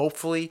book, and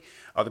hopefully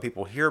other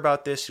people hear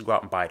about this and go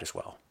out and buy it as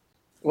well.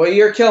 Well,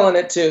 you're killing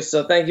it too,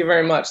 so thank you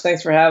very much.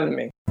 Thanks for having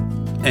me.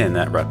 And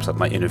that wraps up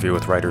my interview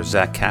with writer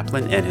Zach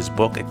Kaplan, and his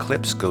book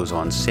Eclipse goes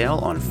on sale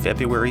on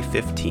February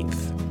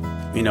 15th.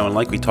 And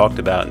like we talked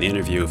about in the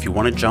interview, if you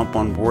want to jump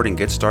on board and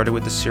get started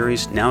with the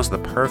series, now's the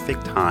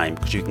perfect time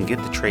because you can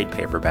get the trade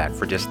paperback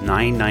for just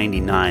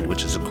 $9.99,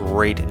 which is a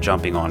great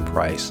jumping on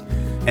price.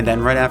 And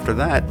then right after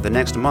that, the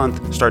next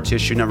month starts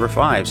issue number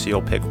 5, so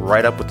you'll pick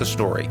right up with the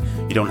story.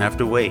 You don't have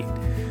to wait.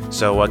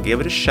 So give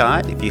it a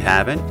shot if you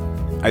haven't.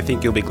 I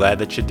think you'll be glad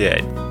that you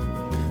did.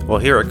 Well,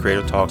 here at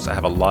Creator Talks, I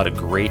have a lot of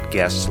great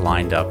guests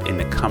lined up in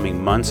the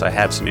coming months. I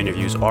have some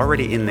interviews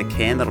already in the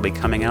can that'll be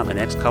coming out in the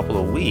next couple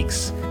of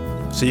weeks.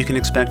 So you can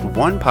expect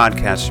one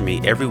podcast from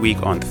me every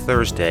week on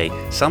Thursday,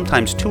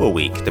 sometimes 2 a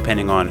week,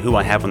 depending on who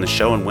I have on the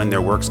show and when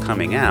their work's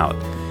coming out.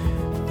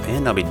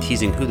 And I'll be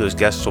teasing who those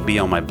guests will be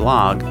on my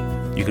blog.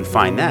 You can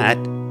find that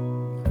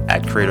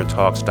at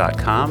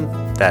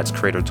creatortalks.com. That's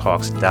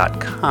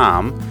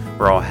creatortalks.com,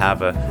 where I'll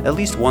have at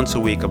least once a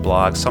week a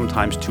blog,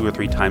 sometimes 2 or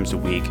 3 times a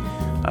week.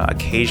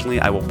 Occasionally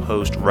I will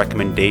post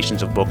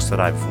recommendations of books that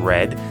I've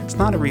read. It's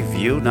not a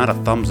review, not a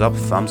thumbs up,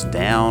 thumbs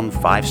down,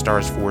 5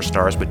 stars, 4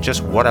 stars, but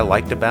just what I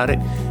liked about it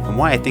and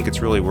why I think it's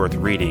really worth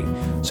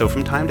reading. So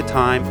from time to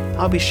time,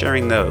 I'll be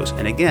sharing those.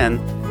 And again,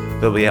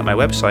 they'll be at my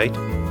website,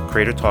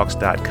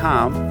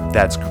 creatortalks.com.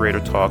 That's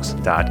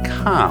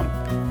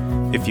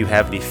creatortalks.com. If you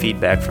have any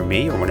feedback for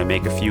me or want to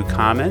make a few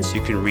comments,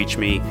 you can reach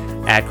me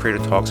at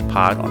Creator Talks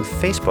Pod on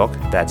Facebook.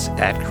 That's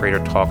at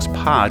Creator Talks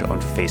Pod on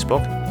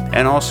Facebook.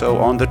 And also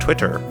on the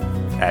Twitter,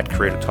 at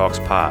Creator Talks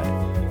Pod.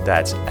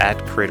 That's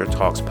at Creator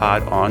Talks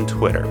Pod on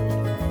Twitter.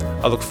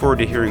 I look forward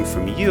to hearing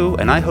from you,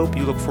 and I hope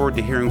you look forward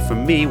to hearing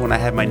from me when I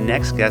have my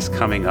next guest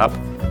coming up.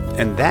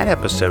 And that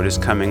episode is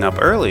coming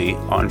up early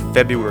on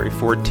February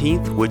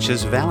 14th, which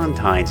is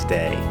Valentine's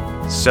Day.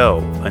 So,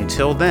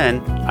 until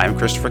then, I'm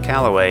Christopher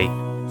Calloway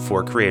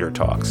for Creator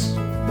Talks.